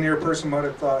pioneer person might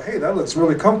have thought, hey, that looks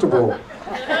really comfortable.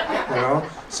 You know,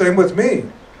 same with me.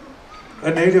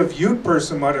 A native Ute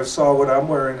person might have saw what I'm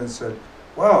wearing and said,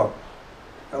 wow,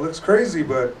 that looks crazy,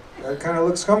 but that kind of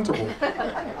looks comfortable.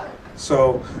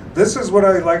 So this is what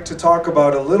I like to talk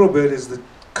about a little bit, is the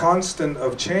constant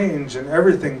of change and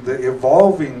everything, the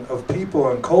evolving of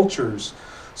people and cultures.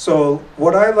 So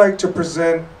what I like to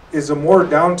present is a more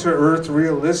down-to-earth,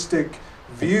 realistic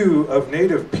view of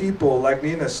native people, like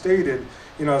Nina stated.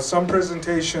 You know, some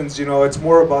presentations, you know, it's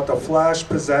more about the flash,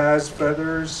 pizzazz,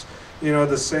 feathers, you know,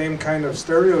 the same kind of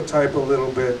stereotype a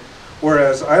little bit.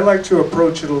 Whereas I like to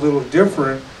approach it a little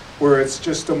different, where it's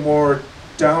just a more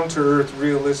down-to-earth,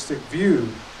 realistic view.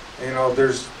 You know,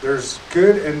 there's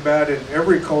good and bad in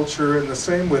every culture, and the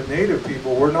same with native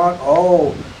people. We're not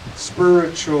all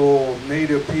spiritual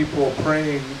native people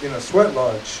praying in a sweat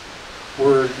lodge.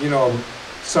 We're, you know,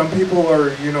 some people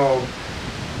are, you know,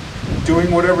 doing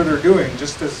whatever they're doing,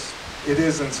 just as it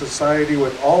is in society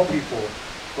with all people.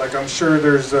 Like, I'm sure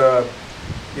there's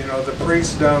you know, the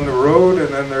priest down the road, and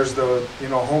then there's the, you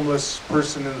know, homeless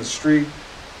person in the street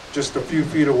just a few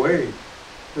feet away.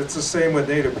 It's the same with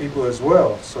native people as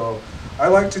well. So I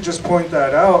like to just point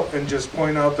that out and just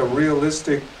point out the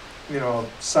realistic, you know,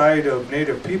 side of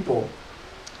native people.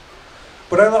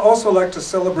 But I also like to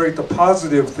celebrate the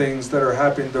positive things that are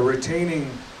happening, the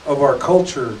retaining of our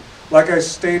culture. Like I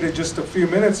stated just a few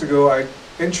minutes ago, I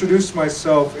introduced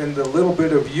myself in the little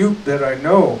bit of Ute that I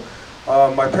know.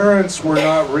 My parents were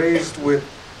not raised with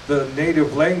the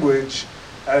native language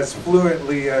as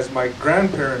fluently as my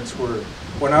grandparents were.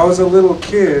 When I was a little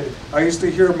kid, I used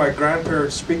to hear my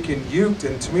grandparents speaking Ute,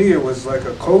 and to me it was like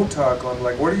a code talk. I'm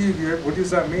like, what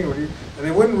does that mean? And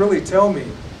they wouldn't really tell me.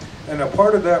 And a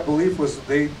part of that belief was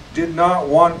they did not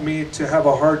want me to have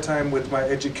a hard time with my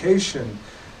education.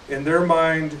 In their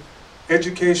mind,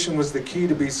 education was the key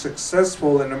to be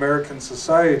successful in American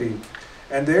society.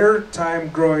 And their time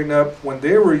growing up when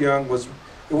they were young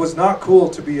it was not cool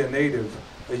to be a native,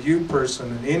 a Ute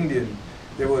person, an Indian.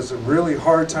 It was a really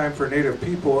hard time for native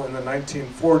people in the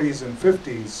 1940s and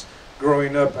 50s,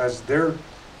 growing up as their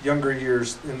younger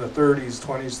years in the 30s,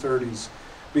 20s, 30s,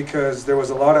 because there was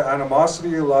a lot of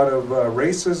animosity, a lot of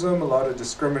racism, a lot of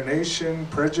discrimination,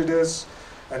 prejudice,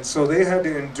 and so they had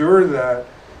to endure that.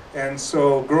 And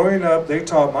so growing up, they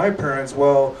taught my parents,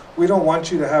 well, we don't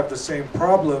want you to have the same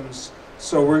problems,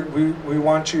 so we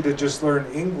want you to just learn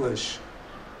English.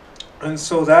 And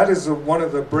so that is one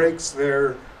of the breaks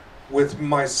there with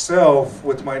myself,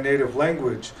 with my native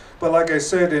language. But like I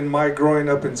said, in my growing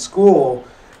up in school,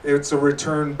 it's a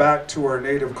return back to our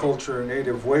native culture and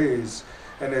native ways.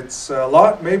 And it's a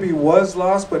lot maybe was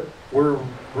lost, but we're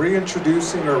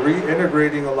reintroducing or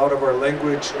reintegrating a lot of our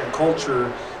language and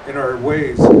culture in our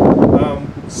ways.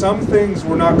 Some things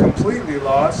were not completely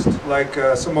lost, like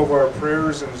some of our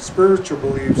prayers and spiritual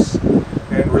beliefs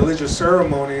and religious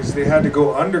ceremonies. They had to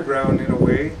go underground in a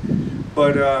way,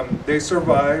 but they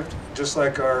survived, just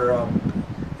like our,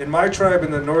 in my tribe,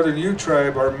 in the Northern Ute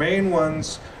tribe, our main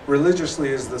ones religiously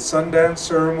is the Sundance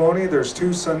ceremony. There's 2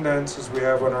 Sundances we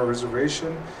have on our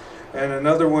reservation. And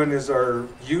another one is our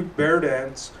Ute Bear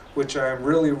Dance, which I'm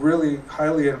really, really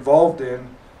highly involved in.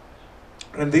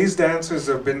 And these dances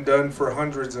have been done for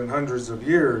hundreds and hundreds of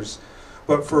years.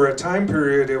 But for a time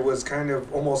period, it was kind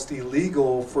of almost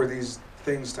illegal for these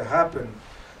things to happen.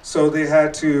 So they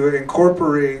had to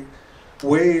incorporate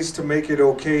ways to make it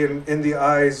okay in the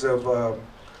eyes of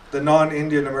the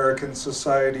non-Indian American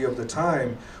society of the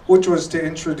time, which was to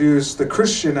introduce the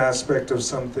Christian aspect of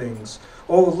some things.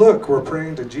 Oh, look, we're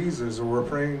praying to Jesus, or we're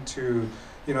praying to,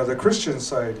 you know, the Christian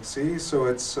side, see? So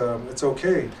it's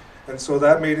okay. And so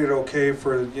that made it okay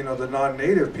for, you know, the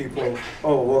non-native people.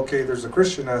 Oh, okay, there's a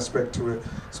Christian aspect to it,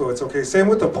 so it's okay. Same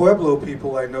with the Pueblo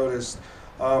people, I noticed.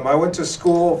 I went to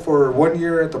school for 1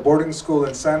 year at the boarding school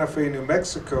in Santa Fe, New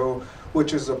Mexico,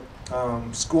 which is a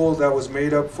school that was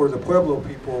made up for the Pueblo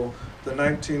people, the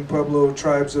 19 Pueblo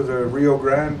tribes of the Rio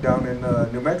Grande down in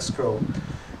New Mexico.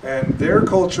 And their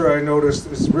culture, I noticed,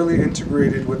 is really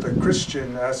integrated with the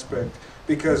Christian aspect,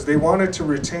 because they wanted to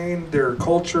retain their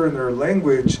culture and their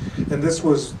language, and this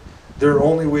was their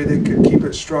only way they could keep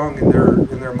it strong in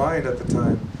their mind at the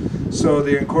time. So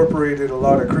they incorporated a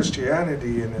lot of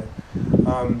Christianity in it.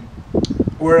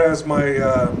 Whereas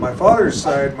my father's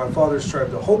side, my father's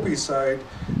tribe, the Hopi side,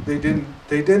 they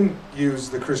didn't use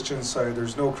the Christian side.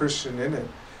 There's no Christian in it.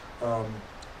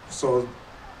 So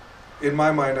in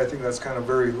my mind, I think that's kind of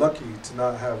very lucky to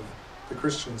not have the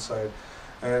Christian side.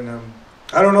 And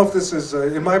I don't know if this is,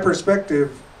 in my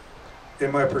perspective,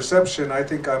 in my perception, I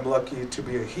think I'm lucky to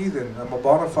be a heathen. I'm a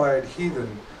bona fide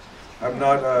heathen. I'm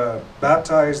not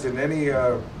baptized in any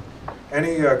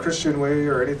Christian way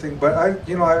or anything, but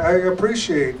I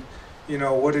appreciate, you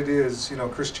know, what it is, you know,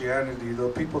 Christianity, the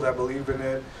people that believe in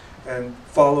it and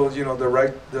follow, you know,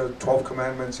 the 12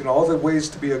 commandments, you know, all the ways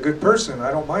to be a good person.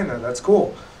 I don't mind that. That's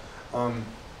cool.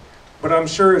 But I'm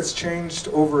sure it's changed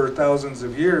over thousands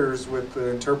of years with the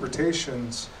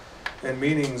interpretations and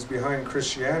meanings behind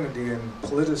Christianity, and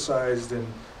politicized, and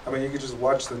I mean, you could just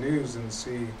watch the news and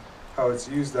see how it's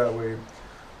used that way.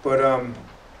 But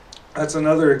that's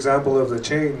another example of the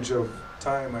change of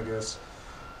time, I guess.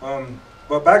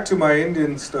 But back to my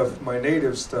Indian stuff, my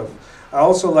native stuff. I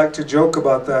also like to joke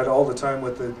about that all the time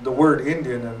with the word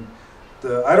Indian, and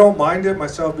I don't mind it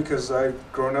myself because I've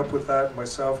grown up with that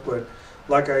myself, but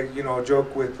like I, you know,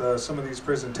 joke with some of these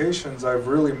presentations, I've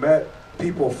really met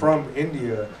people from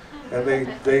India, and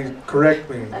they correct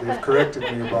me. They've corrected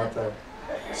me about that.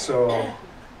 So,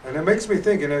 and it makes me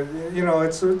think, and you know,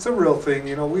 it's a real thing.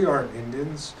 You know, we aren't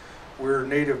Indians. We're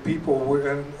native people,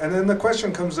 and then the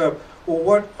question comes up, well,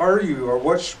 what are you, or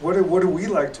what do we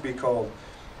like to be called?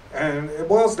 And it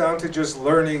boils down to just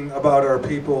learning about our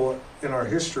people and our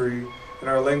history and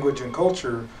our language and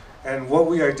culture, and what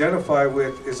we identify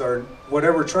with is our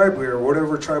whatever tribe we are,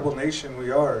 whatever tribal nation we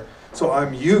are. So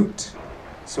I'm Ute,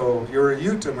 so you're a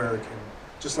Ute American,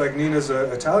 just like Nina's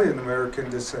a Italian American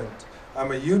descent.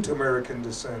 I'm a Ute American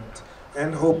descent,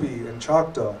 and Hopi and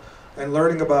Choctaw. And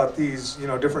learning about these, you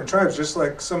know, different tribes, just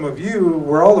like some of you,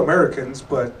 we're all Americans,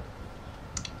 but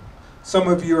some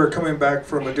of you are coming back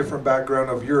from a different background,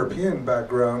 of European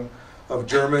background, of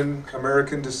German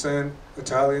American descent,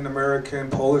 Italian American,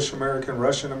 Polish American,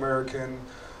 Russian American,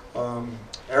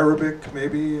 Arabic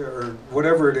maybe, or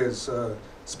whatever it is,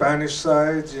 Spanish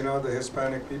sides, you know, the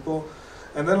Hispanic people.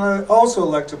 And then I also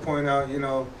like to point out, you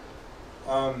know,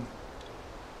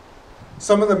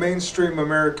 some of the mainstream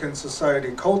American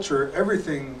society culture,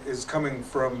 everything is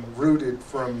rooted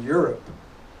from Europe.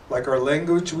 Like our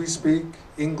language we speak,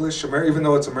 English, even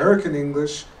though it's American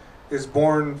English, is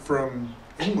born from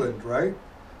England, right?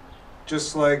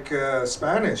 Just like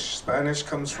Spanish. Spanish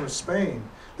comes from Spain.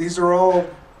 These are all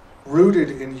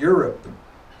rooted in Europe.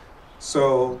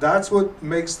 So that's what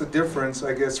makes the difference,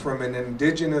 I guess, from an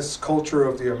indigenous culture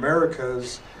of the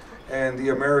Americas and the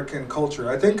American culture.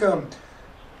 I think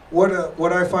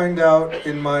what I find out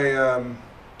in my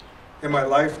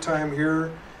lifetime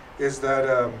here is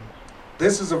that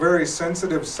this is a very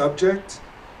sensitive subject.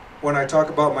 When I talk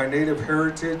about my native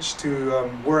heritage to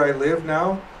where I live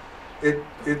now,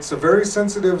 it's a very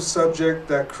sensitive subject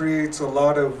that creates a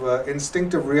lot of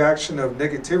instinctive reaction of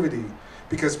negativity,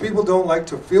 because people don't like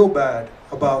to feel bad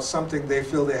about something they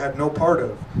feel they had no part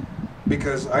of.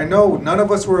 Because I know none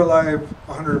of us were alive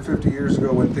 150 years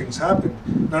ago when things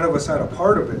happened. None of us had a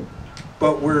part of it.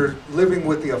 But we're living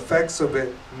with the effects of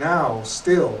it now,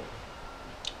 still.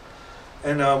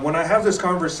 And when I have this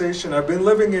conversation, I've been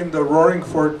living in the Roaring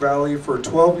Fork Valley for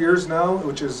 12 years now,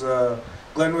 which is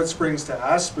Glenwood Springs to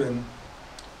Aspen.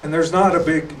 And there's not a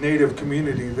big native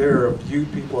community there of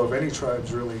Ute people of any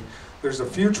tribes really. There's a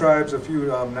few tribes, a few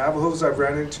Navajos I've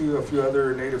ran into, a few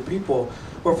other native people,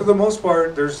 but for the most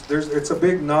part, it's a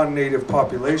big non-native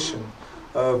population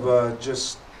of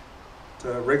just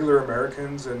regular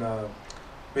Americans and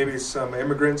maybe some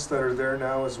immigrants that are there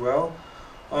now as well.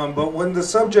 But when the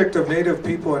subject of Native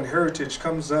people and heritage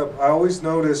comes up, I always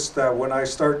notice that when I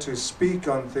start to speak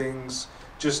on things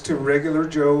just to regular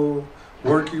Joe,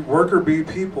 worker bee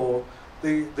people,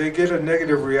 they get a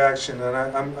negative reaction, and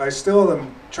I still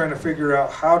am trying to figure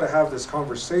out how to have this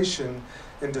conversation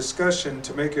and discussion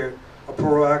to make it a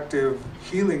proactive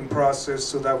healing process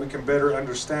so that we can better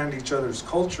understand each other's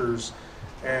cultures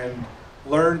and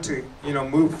learn to,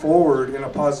 move forward in a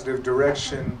positive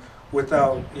direction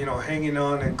without, hanging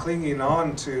on and clinging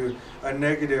on to a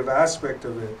negative aspect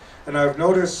of it. And I've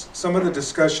noticed some of the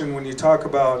discussion when you talk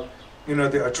about,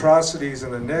 the atrocities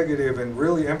and the negative and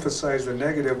really emphasize the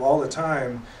negative all the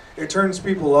time, it turns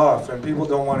people off and people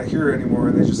don't want to hear it anymore,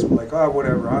 and they just be like, oh,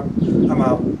 whatever, I'm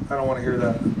out, I don't want to hear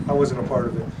that, I wasn't a part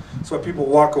of it. So people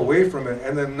walk away from it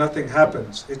and then nothing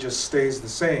happens, it just stays the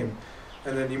same.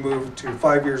 And then you move to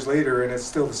 5 years later and it's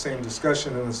still the same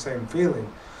discussion and the same feeling.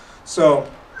 So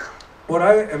what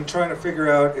I am trying to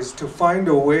figure out is to find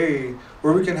a way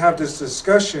where we can have this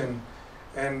discussion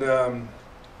and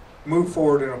move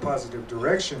forward in a positive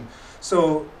direction.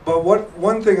 So, but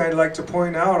one thing I'd like to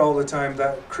point out all the time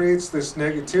that creates this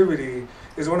negativity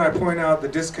is when I point out the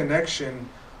disconnection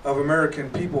of American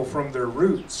people from their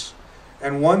roots.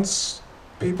 And once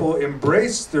people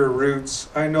embrace their roots,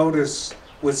 I notice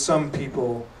with some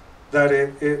people that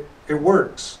it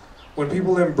works. When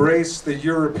people embrace the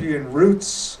European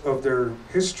roots of their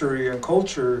history and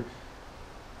culture,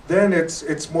 then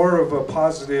it's more of a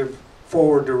positive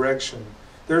forward direction.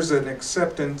 There's an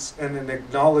acceptance and an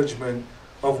acknowledgement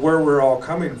of where we're all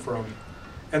coming from.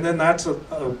 And then that's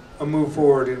a move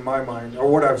forward in my mind, or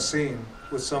what I've seen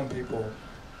with some people.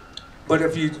 But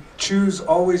if you choose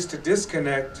always to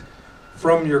disconnect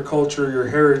from your culture, your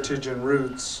heritage and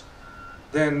roots,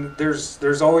 then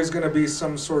there's always going to be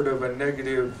some sort of a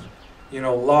negative,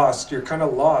 lost. You're kind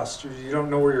of lost. You don't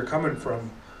know where you're coming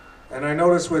from. And I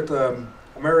notice with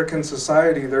American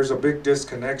society, there's a big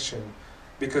disconnection.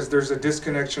 Because there's a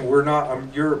disconnection. We're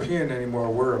not European anymore,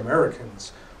 we're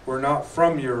Americans. We're not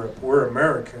from Europe, we're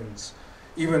Americans.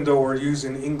 Even though we're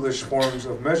using English forms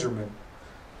of measurement,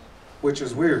 which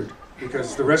is weird,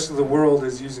 because the rest of the world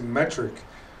is using metric,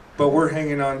 but we're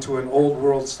hanging on to an old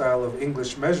world style of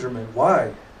English measurement.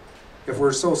 Why? If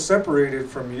we're so separated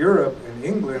from Europe and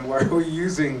England, why are we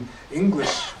using English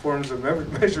forms of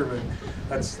measurement?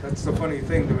 That's the funny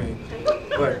thing to me.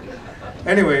 But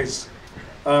anyways,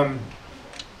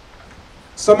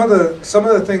 some of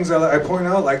the things I point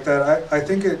out like that, I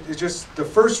think it just, the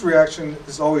first reaction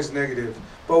is always negative.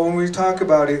 But when we talk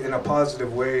about it in a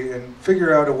positive way and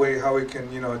figure out a way how we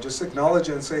can, just acknowledge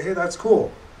it and say, hey, that's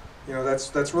cool.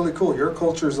 That's really cool. Your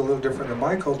culture is a little different than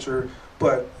my culture,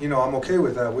 but, I'm okay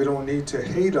with that. We don't need to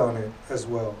hate on it as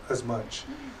much.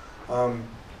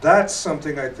 That's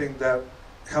something I think that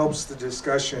helps the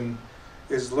discussion,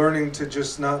 is learning to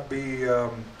just not be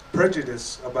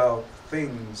prejudiced about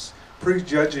things,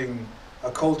 prejudging a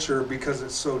culture because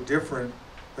it's so different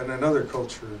than another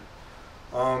culture.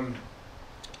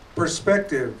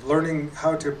 Perspective, learning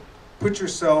how to put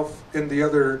yourself in the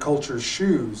other culture's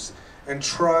shoes and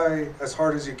try as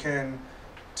hard as you can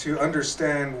to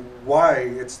understand why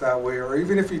it's that way, or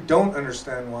even if you don't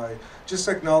understand why, just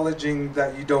acknowledging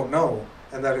that you don't know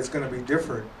and that it's going to be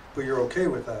different, but you're okay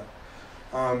with that.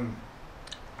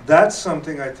 That's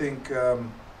something I think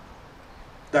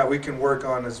that we can work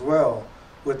on as well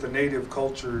with the native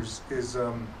cultures, is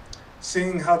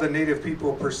seeing how the native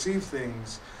people perceive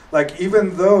things. Like,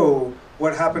 even though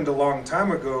what happened a long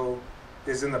time ago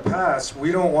is in the past, we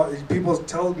don't want, people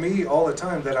tell me all the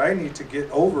time that I need to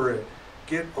get over it.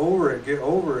 Get over it, get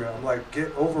over it. I'm like,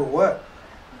 get over what?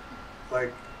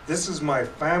 Like, this is my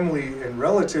family and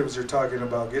relatives you're talking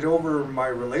about. Get over my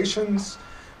relations,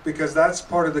 because that's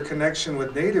part of the connection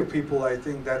with native people. I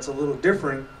think that's a little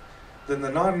different than the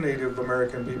non-native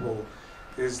American people.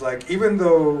 Is like, even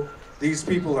though these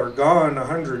people are gone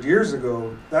 100 years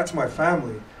ago, that's my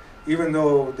family. Even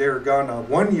though they're gone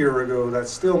 1 year ago,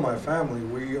 that's still my family.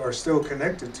 We are still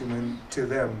connected to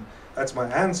them. That's my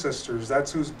ancestors.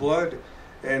 That's whose blood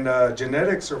and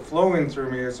genetics are flowing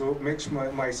through me. It's what makes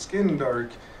my skin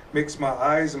dark, makes my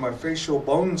eyes and my facial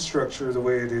bone structure the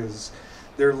way it is.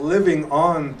 They're living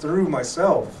on through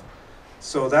myself.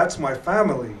 So that's my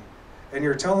family. And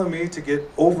you're telling me to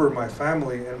get over my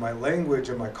family and my language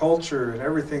and my culture and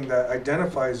everything that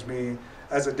identifies me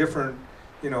as a different,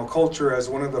 culture as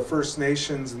one of the first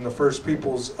nations and the first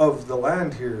peoples of the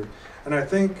land here. And I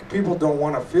think people don't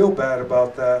want to feel bad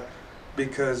about that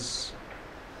because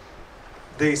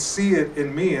they see it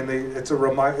in me, and it's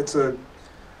a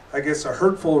I guess a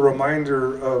hurtful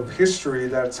reminder of history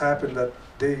that's happened that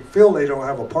they feel they don't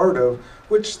have a part of,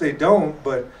 which they don't,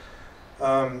 but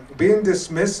being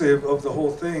dismissive of the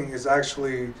whole thing is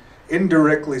actually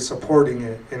indirectly supporting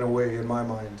it in a way, in my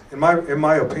mind, in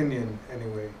my opinion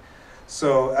anyway.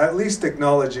 So at least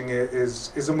acknowledging it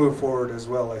is a move forward as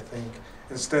well, I think,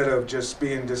 instead of just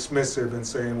being dismissive and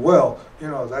saying, well,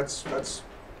 that's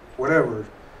whatever.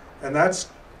 And that's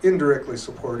indirectly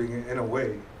supporting it in a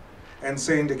way. And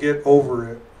saying to get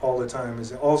over it all the time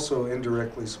is also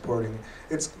indirectly supporting it.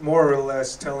 It's more or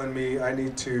less telling me I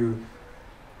need to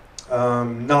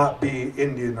not be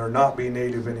Indian or not be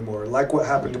Native anymore, like what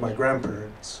happened to my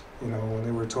grandparents, when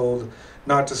they were told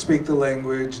not to speak the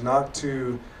language, not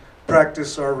to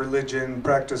practice our religion,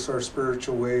 practice our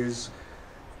spiritual ways.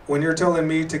 When you're telling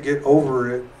me to get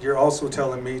over it, you're also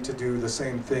telling me to do the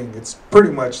same thing. It's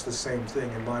pretty much the same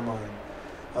thing in my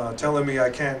mind. Telling me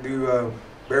I can't do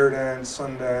bear dance,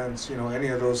 sun dance, any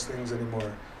of those things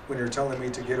anymore, when you're telling me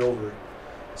to get over it.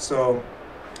 So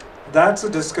that's a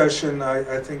discussion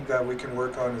I think that we can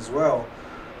work on as well.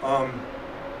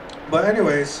 But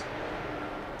anyways,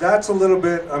 that's a little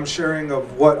bit I'm sharing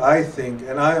of what I think,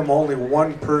 and I am only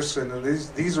one person, and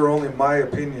these are only my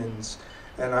opinions,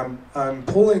 and I'm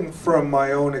pulling from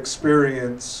my own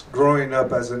experience growing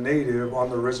up as a Native on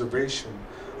the reservation.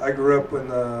 I grew up in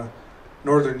the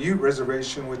Northern Ute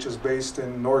Reservation, which is based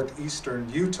in northeastern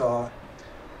Utah,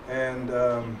 and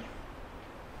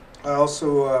I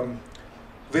also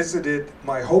visited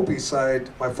my Hopi side,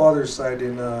 my father's side,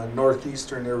 in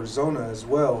northeastern Arizona as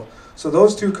well. So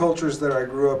those two cultures that I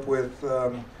grew up with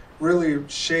really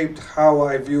shaped how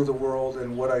I view the world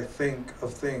and what I think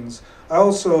of things. I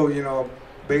also,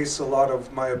 base a lot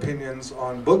of my opinions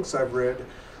on books I've read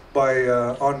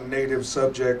on Native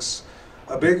subjects.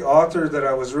 A big author that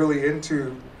I was really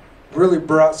into really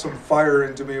brought some fire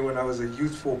into me when I was a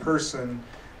youthful person,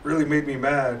 really made me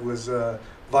mad, was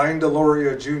Vine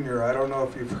Deloria Jr. I don't know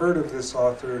if you've heard of this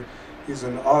author.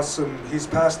 He's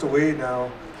passed away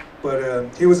now, but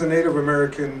he was a Native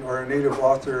American or a Native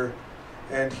author,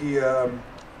 and he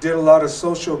did a lot of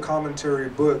social commentary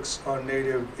books on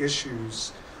Native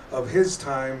issues of his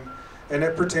time, and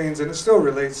it pertains, and it still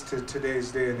relates to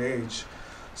today's day and age.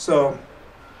 So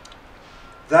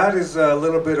that is a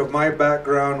little bit of my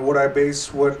background, what I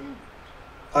base what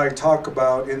I talk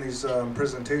about in these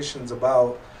presentations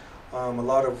about. A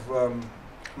lot of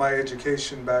my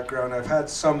education background. I've had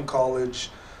some college.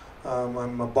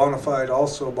 I'm a bona fide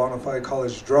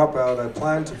college dropout. I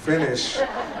plan to finish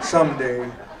someday,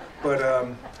 but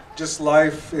just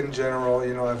life in general,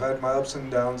 I've had my ups and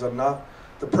downs. I'm not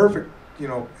the perfect,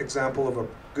 example of a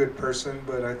good person,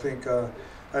 but I think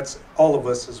that's all of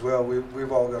us as well.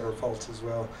 We've all got our faults as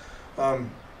well.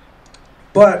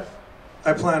 But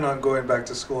I plan on going back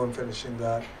to school and finishing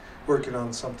that, working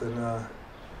on something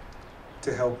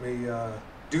to help me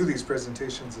do these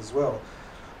presentations as well.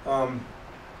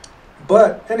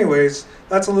 But anyways,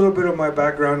 that's a little bit of my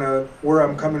background, where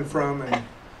I'm coming from and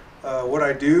what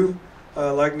I do.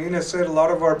 Like Nina said, a lot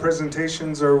of our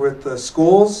presentations are with the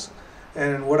schools,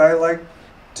 and what I like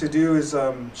to do is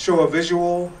show a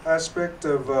visual aspect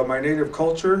of my Native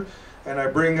culture, and I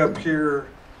bring up here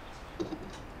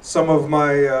some of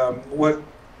my what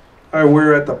I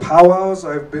wear at the powwows.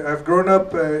 I've grown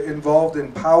up involved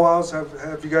in powwows.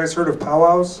 Have you guys heard of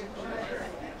powwows?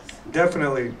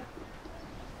 Definitely.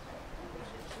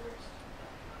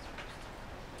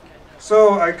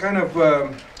 So I kind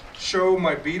of show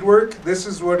my beadwork. This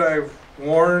is what I've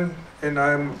worn, and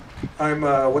I'm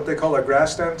what they call a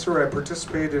grass dancer. I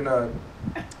participate in at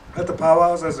the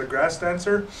powwows as a grass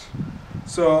dancer.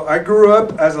 So I grew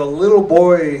up as a little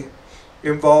boy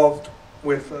involved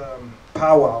with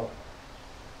powwow.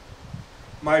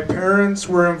 My parents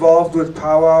were involved with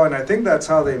powwow, and I think that's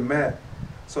how they met.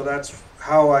 So that's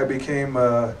how I became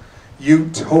a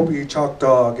Ute Hopi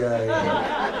Choctaw guy.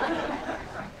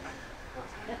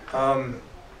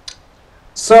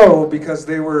 So because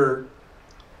they were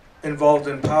involved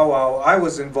in powwow, I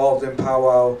was involved in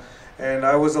powwow, and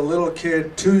I was a little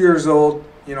kid, 2 years old,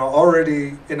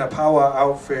 already in a powwow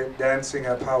outfit, dancing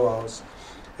at powwows.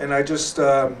 And I just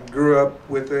grew up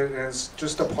with it, and it's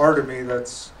just a part of me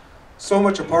that's so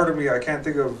much a part of me, I can't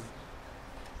think of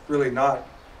really not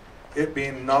it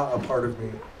being not a part of me.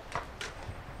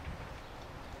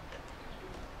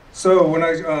 So when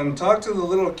I talk to the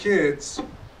little kids,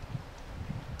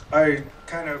 I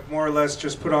kind of more or less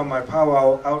just put on my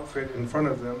powwow outfit in front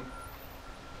of them.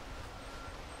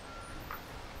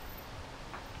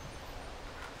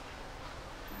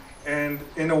 And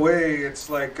in a way, it's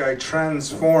like I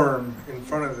transform in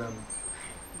front of them.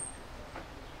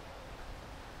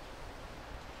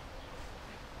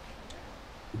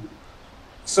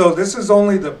 So this is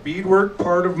only the beadwork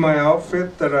part of my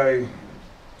outfit that I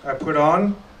put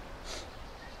on.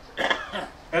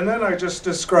 And then I just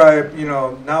describe, you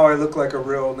know, now I look like a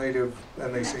real native,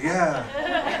 and they say, yeah.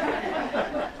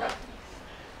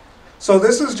 So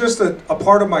this is just a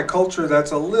part of my culture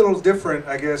that's a little different,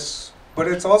 I guess, but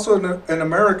it's also an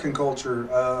American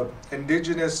culture,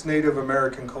 indigenous Native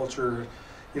American culture,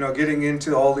 you know, getting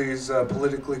into all these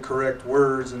politically correct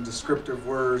words and descriptive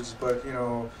words, but, you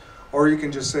know, or you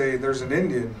can just say there's an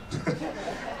Indian,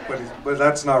 but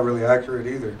that's not really accurate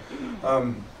either.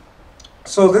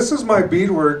 So this is my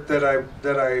beadwork that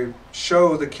I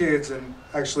show the kids, and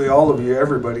actually all of you,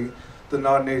 everybody, the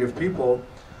non-native people.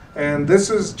 And this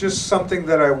is just something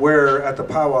that I wear at the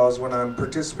powwows when I'm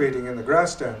participating in the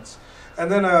grass dance. And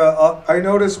then I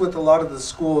notice with a lot of the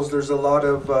schools, there's a lot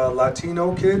of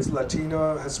Latino kids,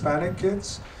 Latino Hispanic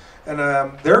kids. And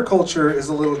their culture is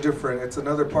a little different. It's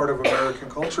another part of American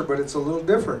culture, but it's a little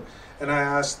different. And I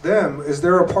asked them, is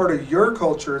there a part of your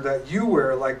culture that you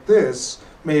wear like this,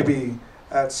 maybe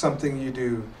at something you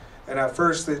do? And at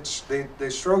first they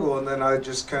struggle, and then I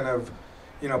just kind of,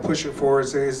 you know, push it forward,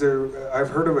 say, is there, I've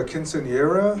heard of a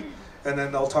quinceañera, and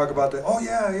then they'll talk about the, oh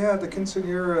yeah, the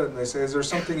quinceañera, and they say, is there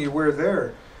something you wear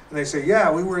there? And they say,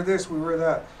 yeah, we wear this, we wear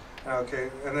that. Okay,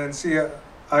 and then see,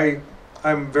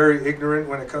 I'm very ignorant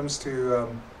when it comes to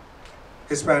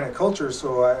Hispanic culture,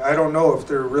 so I don't know if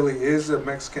there really is a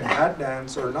Mexican hat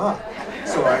dance or not.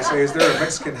 So I say, is there a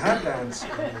Mexican hat dance?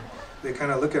 And they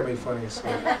kind of look at me funny. So.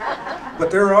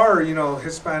 But there are, you know,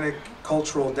 Hispanic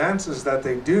cultural dances that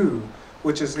they do,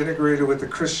 which is integrated with the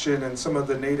Christian and some of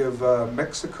the native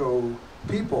Mexico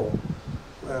people.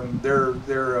 They're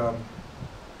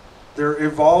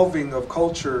evolving of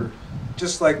culture,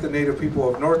 just like the native people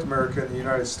of North America and the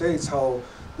United States, how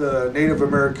the Native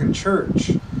American church,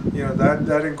 you know,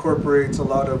 that incorporates a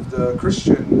lot of the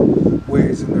Christian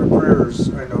ways in their prayers,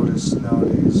 I notice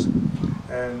nowadays.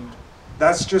 And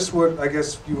that's just what I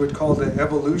guess you would call the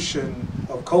evolution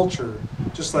of culture,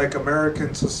 just like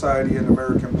American society and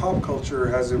American pop culture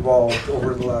has evolved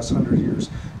over the last 100 years.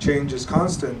 Change is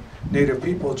constant. Native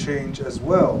people change as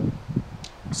well.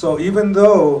 So even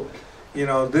though, you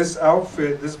know, this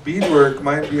outfit, this beadwork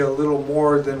might be a little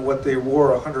more than what they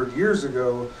wore 100 years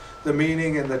ago, the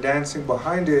meaning and the dancing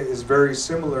behind it is very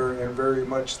similar and very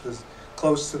much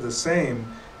close to the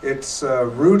same. It's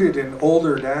rooted in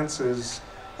older dances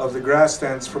of the grass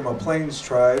dance from a Plains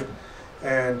tribe,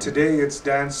 and today it's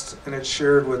danced and it's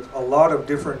shared with a lot of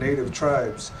different native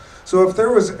tribes. So if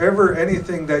there was ever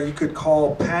anything that you could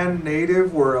call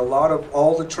pan-native, where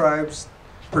all the tribes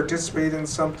participate in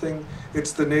something,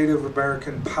 it's the Native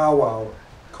American powwow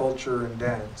culture and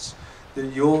dance.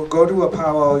 You'll go to a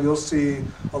powwow, you'll see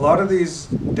a lot of these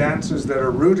dances that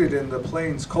are rooted in the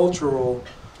Plains cultural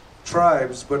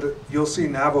tribes, but you'll see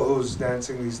Navajos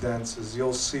dancing these dances,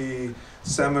 you'll see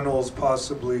Seminoles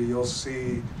possibly, you'll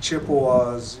see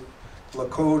Chippewas,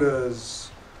 Lakotas,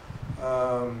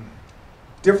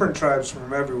 different tribes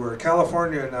from everywhere.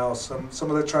 California now, some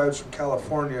of the tribes from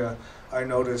California I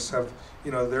notice have,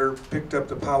 you know, they're picked up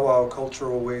the powwow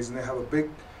cultural ways, and they have a big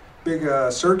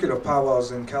circuit of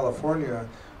powwows in California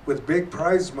with big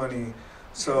prize money.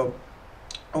 So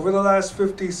over the last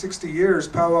 50, 60 years,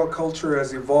 powwow culture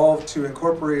has evolved to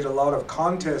incorporate a lot of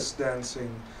contest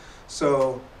dancing.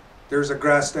 So there's a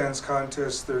grass dance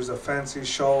contest, there's a fancy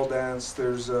shawl dance,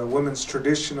 there's a women's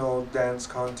traditional dance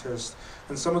contest,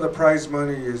 and some of the prize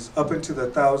money is up into the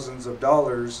thousands of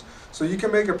dollars. So you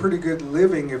can make a pretty good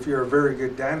living if you're a very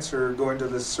good dancer going to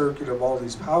this circuit of all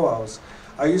these powwows.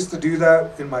 I used to do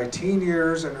that in my teen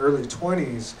years and early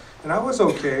 20s, and I was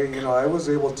okay. You know, I was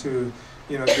able to,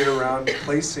 you know, get around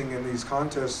placing in these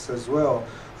contests as well.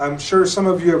 I'm sure some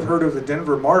of you have heard of the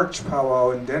Denver March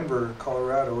powwow in Denver,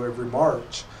 Colorado, every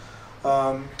March.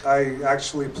 I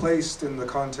actually placed in the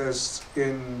contest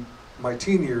in my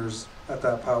teen years at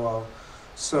that powwow.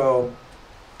 So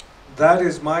that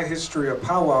is my history of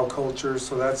powwow culture,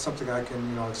 so that's something I can,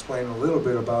 you know, explain a little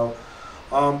bit about.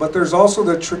 But there's also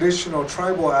the traditional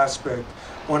tribal aspect.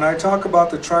 When I talk about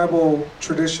the tribal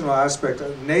traditional aspect,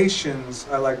 nations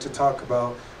I like to talk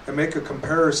about and make a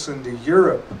comparison to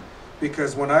Europe,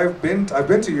 because when I've been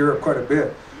to Europe quite a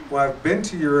bit. When I've been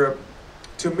to Europe,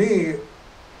 to me,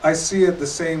 I see it the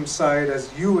same side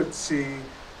as you would see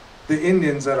the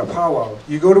Indians at a powwow.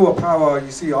 You go to a powwow, you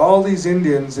see all these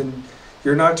Indians, and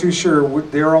you're not too sure,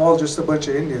 they're all just a bunch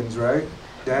of Indians, right?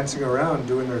 Dancing around,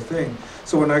 doing their thing.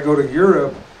 So when I go to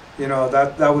Europe, You know,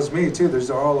 that was me too.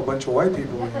 There's all a bunch of white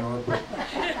people, you know, but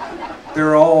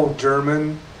they're all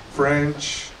German,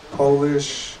 French,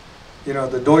 Polish, you know,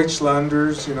 the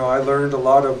Deutschlanders. You know, I learned a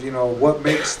lot of, you know, what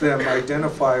makes them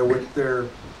identify with their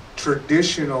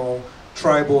traditional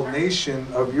tribal nation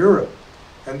of Europe.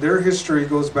 And their history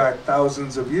goes back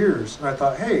thousands of years. And I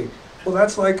thought, hey, well,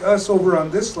 that's like us over on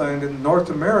this land in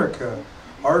North America.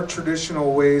 Our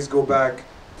traditional ways go back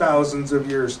thousands of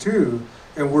years too.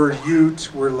 And we're Ute,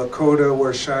 we're Lakota,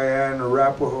 we're Cheyenne, or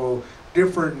Arapaho,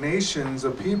 different nations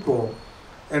of people.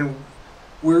 And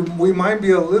we might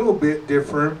be a little bit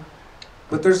different,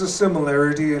 but there's a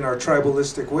similarity in our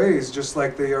tribalistic ways, just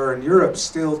like they are in Europe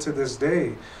still to this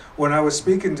day. When I was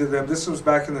speaking to them, this was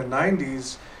back in the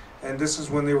 90s, and this is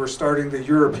when they were starting the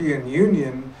European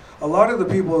Union. A lot of the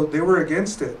people, they were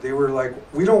against it. They were like,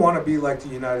 we don't want to be like the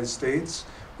United States.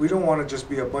 We don't want to just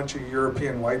be a bunch of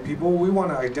European white people. We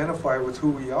want to identify with who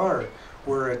we are.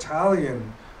 We're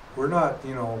Italian. We're not,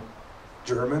 you know,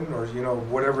 German or, you know,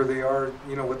 whatever they are,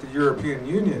 you know, with the European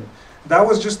Union. That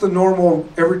was just the normal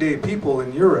everyday people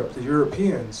in Europe, the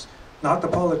Europeans, not the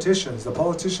politicians. The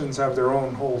politicians have their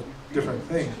own whole different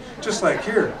thing. Just like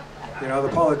here, you know,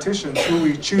 the politicians who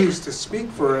we choose to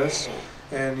speak for us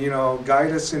and, you know,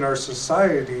 guide us in our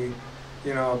society,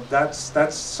 you know,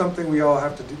 that's something we all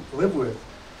have to live with.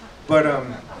 But,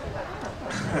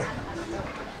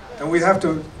 and we have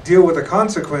to deal with the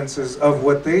consequences of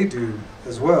what they do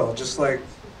as well, just like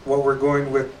what we're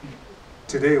going with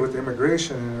today with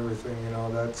immigration and everything, you know,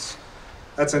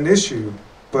 that's an issue,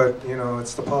 but, you know,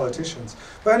 it's the politicians.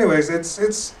 But anyways,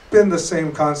 it's been the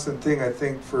same constant thing, I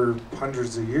think, for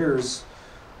hundreds of years.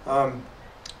 But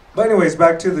anyways,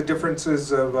 back to the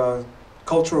differences of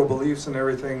cultural beliefs and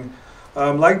everything.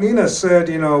 Like Nina said,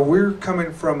 you know, we're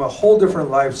coming from a whole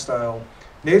different lifestyle.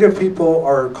 Native people,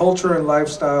 our culture and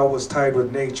lifestyle was tied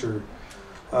with nature.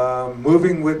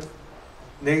 Moving with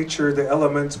nature, the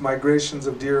elements, migrations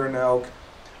of deer and elk,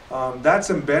 that's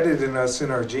embedded in us,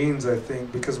 in our genes, I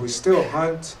think, because we still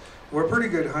hunt. We're pretty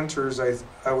good hunters,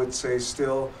 I would say,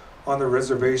 still on the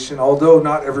reservation, although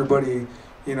not everybody,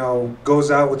 you know, goes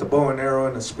out with a bow and arrow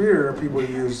and a spear. People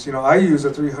use, you know, I use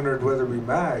a 300 Weatherby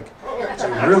mag. It's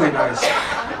really nice.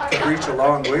 Can reach a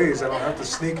long ways. I don't have to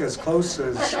sneak as close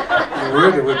as you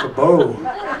would with a bow.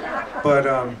 But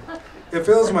it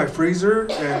fills my freezer,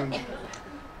 and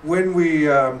when we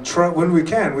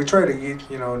we try to eat,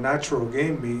 you know, natural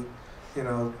game meat. You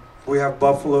know, we have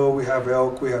buffalo, we have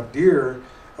elk, we have deer,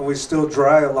 and we still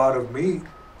dry a lot of meat,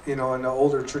 you know, in the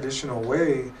older traditional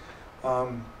way.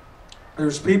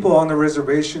 There's people on the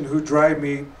reservation who dry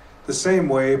meat the same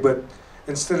way, but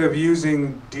instead of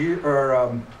using deer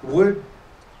or wood,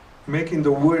 making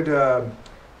the wood,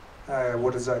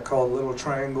 what is that called, little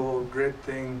triangle grid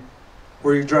thing,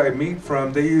 where you dry meat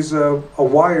from, they use a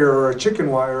wire or a chicken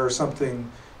wire or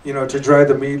something, you know, to dry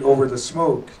the meat over the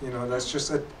smoke. You know, that's just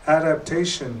an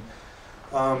adaptation.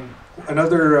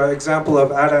 Another example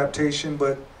of adaptation,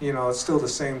 but, you know, it's still the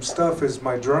same stuff, is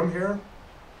my drum here.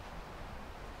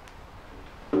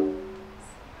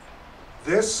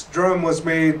 This drum was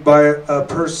made by a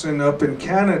person up in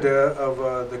Canada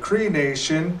of the Cree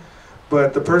Nation,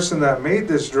 but the person that made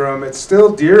this drum, it's still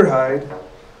deer hide,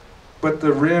 but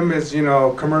the rim is, you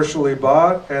know, commercially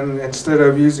bought, and instead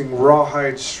of using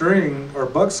rawhide string or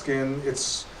buckskin,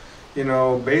 it's, you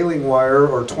know, baling wire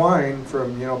or twine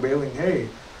from, you know, baling hay.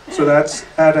 So that's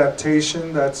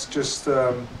adaptation, that's just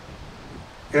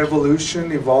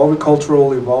evolution, evolving,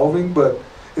 cultural evolving, but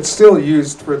it's still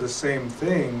used for the same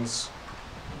things.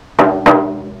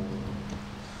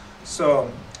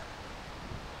 So,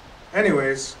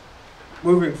 anyways,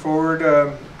 moving forward,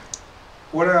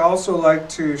 what I also like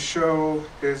to show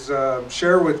is,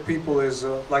 share with people is,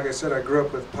 like I said, I grew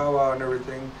up with powwow and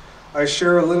everything. I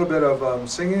share a little bit of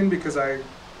singing, because I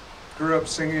grew up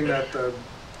singing at the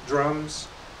drums,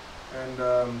 and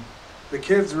the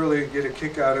kids really get a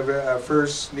kick out of it. At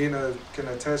first, Nina can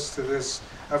attest to this.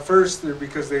 At first,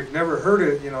 because they've never heard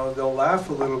it, you know, they'll laugh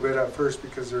a little bit at first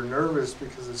because they're nervous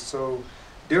because it's so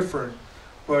different.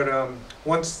 But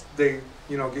once they,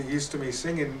 you know, get used to me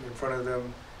singing in front of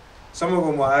them, some of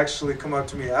them will actually come up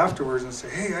to me afterwards and say,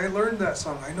 "Hey, I learned that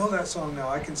song. I know that song now.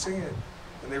 I can sing it."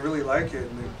 And they really like it,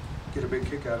 and they get a big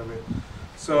kick out of it.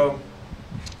 So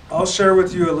I'll share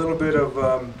with you a little bit of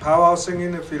powwow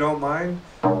singing, if you don't mind.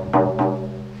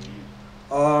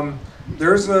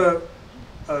 There's a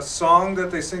song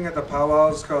that they sing at the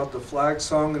powwows called the flag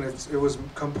song, and it was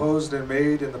composed and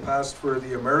made in the past for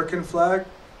the American flag,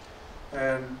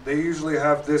 and they usually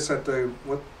have this at the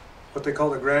what they call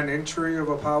the grand entry of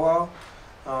a powwow.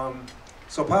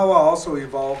 So powwow also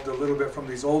evolved a little bit from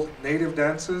these old native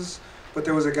dances, but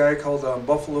there was a guy called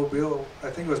Buffalo Bill, I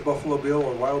think it was Buffalo Bill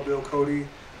or Wild Bill Cody,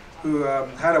 who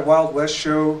had a Wild West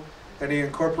show, and he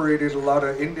incorporated a lot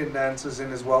of Indian dances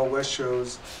in his Wild West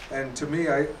shows. And to me,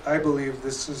 I believe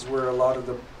this is where a lot of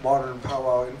the modern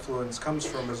powwow influence comes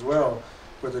from as well,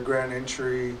 with the grand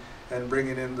entry and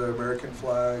bringing in the American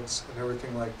flags and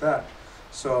everything like that.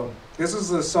 So this is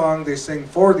the song they sing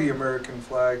for the American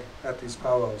flag at these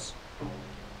powwows.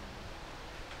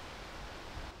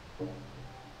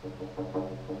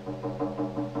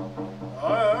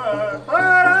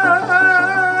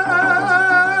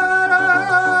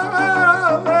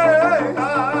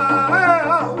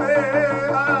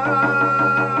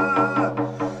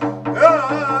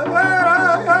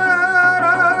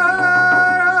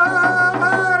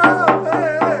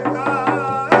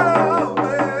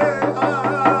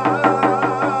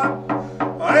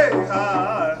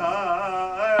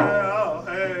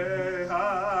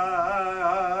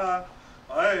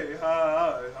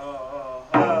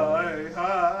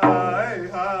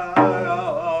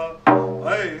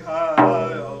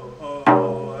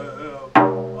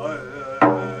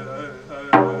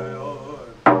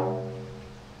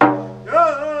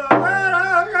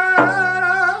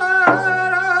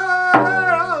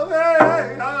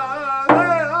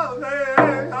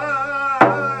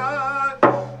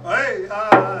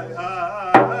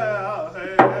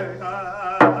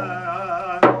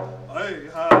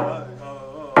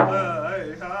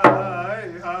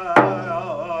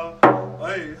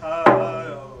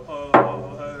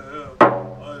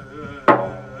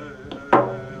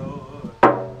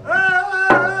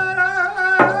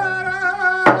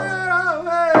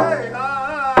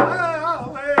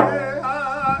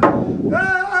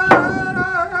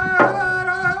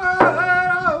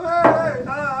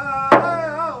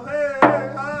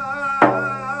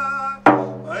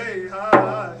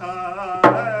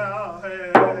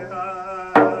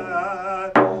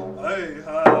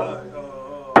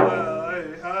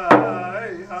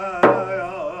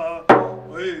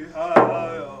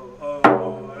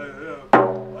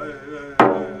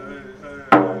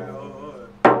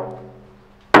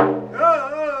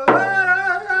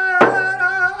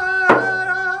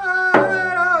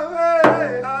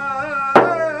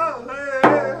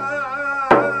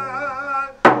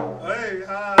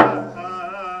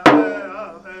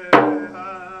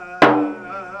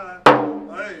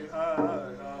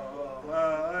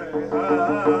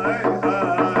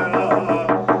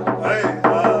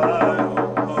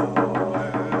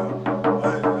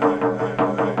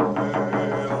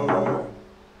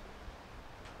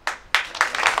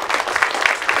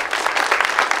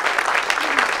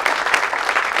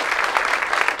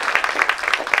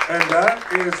 And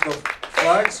that is the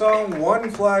flag song, one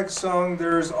flag song.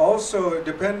 There's also, it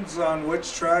depends on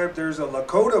which tribe, there's a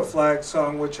Lakota flag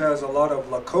song which has a lot of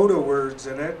Lakota words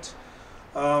in it.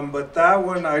 But that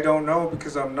one I don't know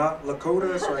because I'm not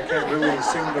Lakota, so I can't really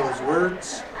sing those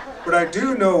words. But I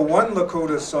do know one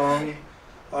Lakota song.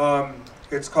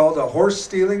 It's called a horse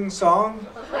stealing song.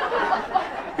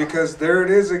 Because there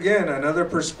it is again, another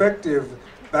perspective.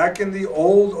 Back in the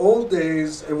old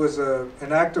days, it was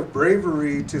an act of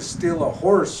bravery to steal a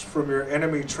horse from your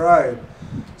enemy tribe.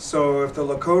 So if the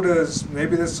Lakotas,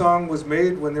 maybe this song was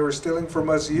made when they were stealing from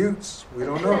us Utes. We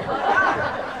don't know.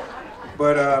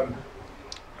 But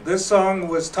this song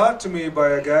was taught to me by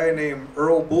a guy named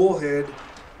Earl Bullhead,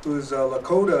 who's a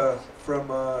Lakota from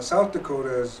South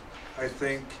Dakota, I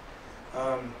think.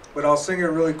 But I'll sing it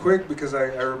really quick because I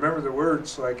remember the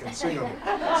words so I can sing them.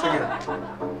 Sing it.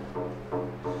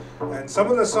 And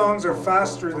some of the songs are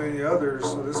faster than the others,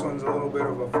 so this one's a little bit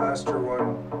of a faster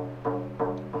one.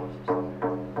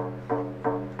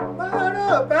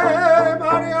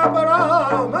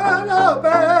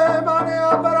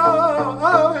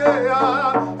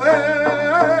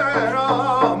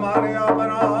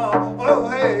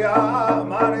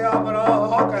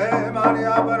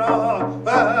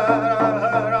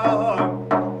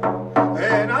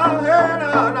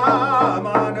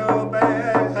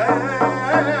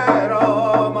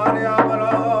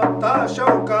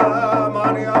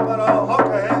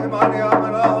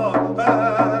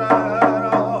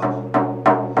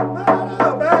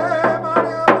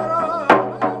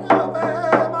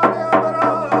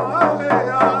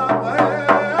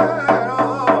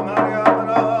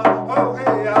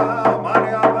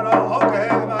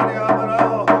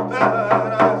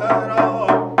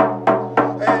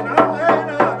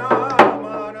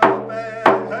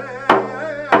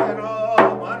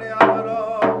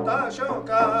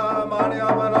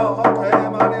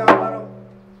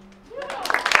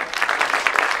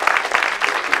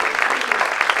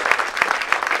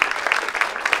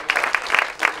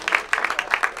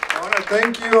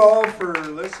 you all for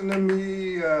listening to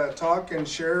me talk and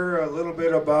share a little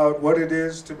bit about what it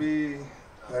is to be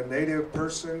a Native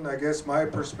person. I guess my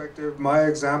perspective, my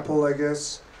example, I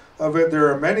guess, of it.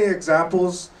 There are many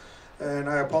examples, and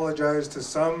I apologize to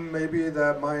some maybe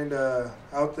that might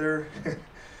out there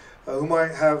who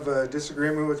might have a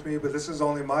disagreement with me, but this is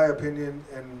only my opinion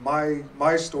and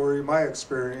my story, my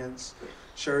experience,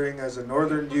 sharing as a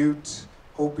Northern Ute,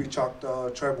 Hopi Choctaw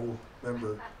tribal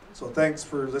member. So thanks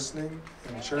for listening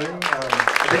and sharing.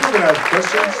 I think we're going to have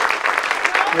questions,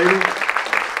 maybe.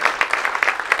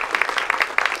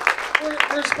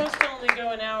 We're supposed to only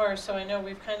go an hour, so I know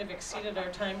we've kind of exceeded our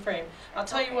time frame. I'll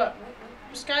tell you what,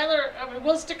 Skyler, I mean,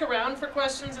 we'll stick around for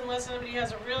questions unless anybody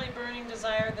has a really burning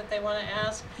desire that they want to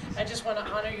ask. I just want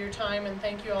to honor your time and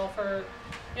thank you all for,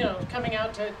 coming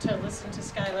out to listen to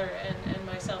Skyler and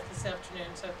myself this afternoon,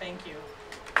 so thank you.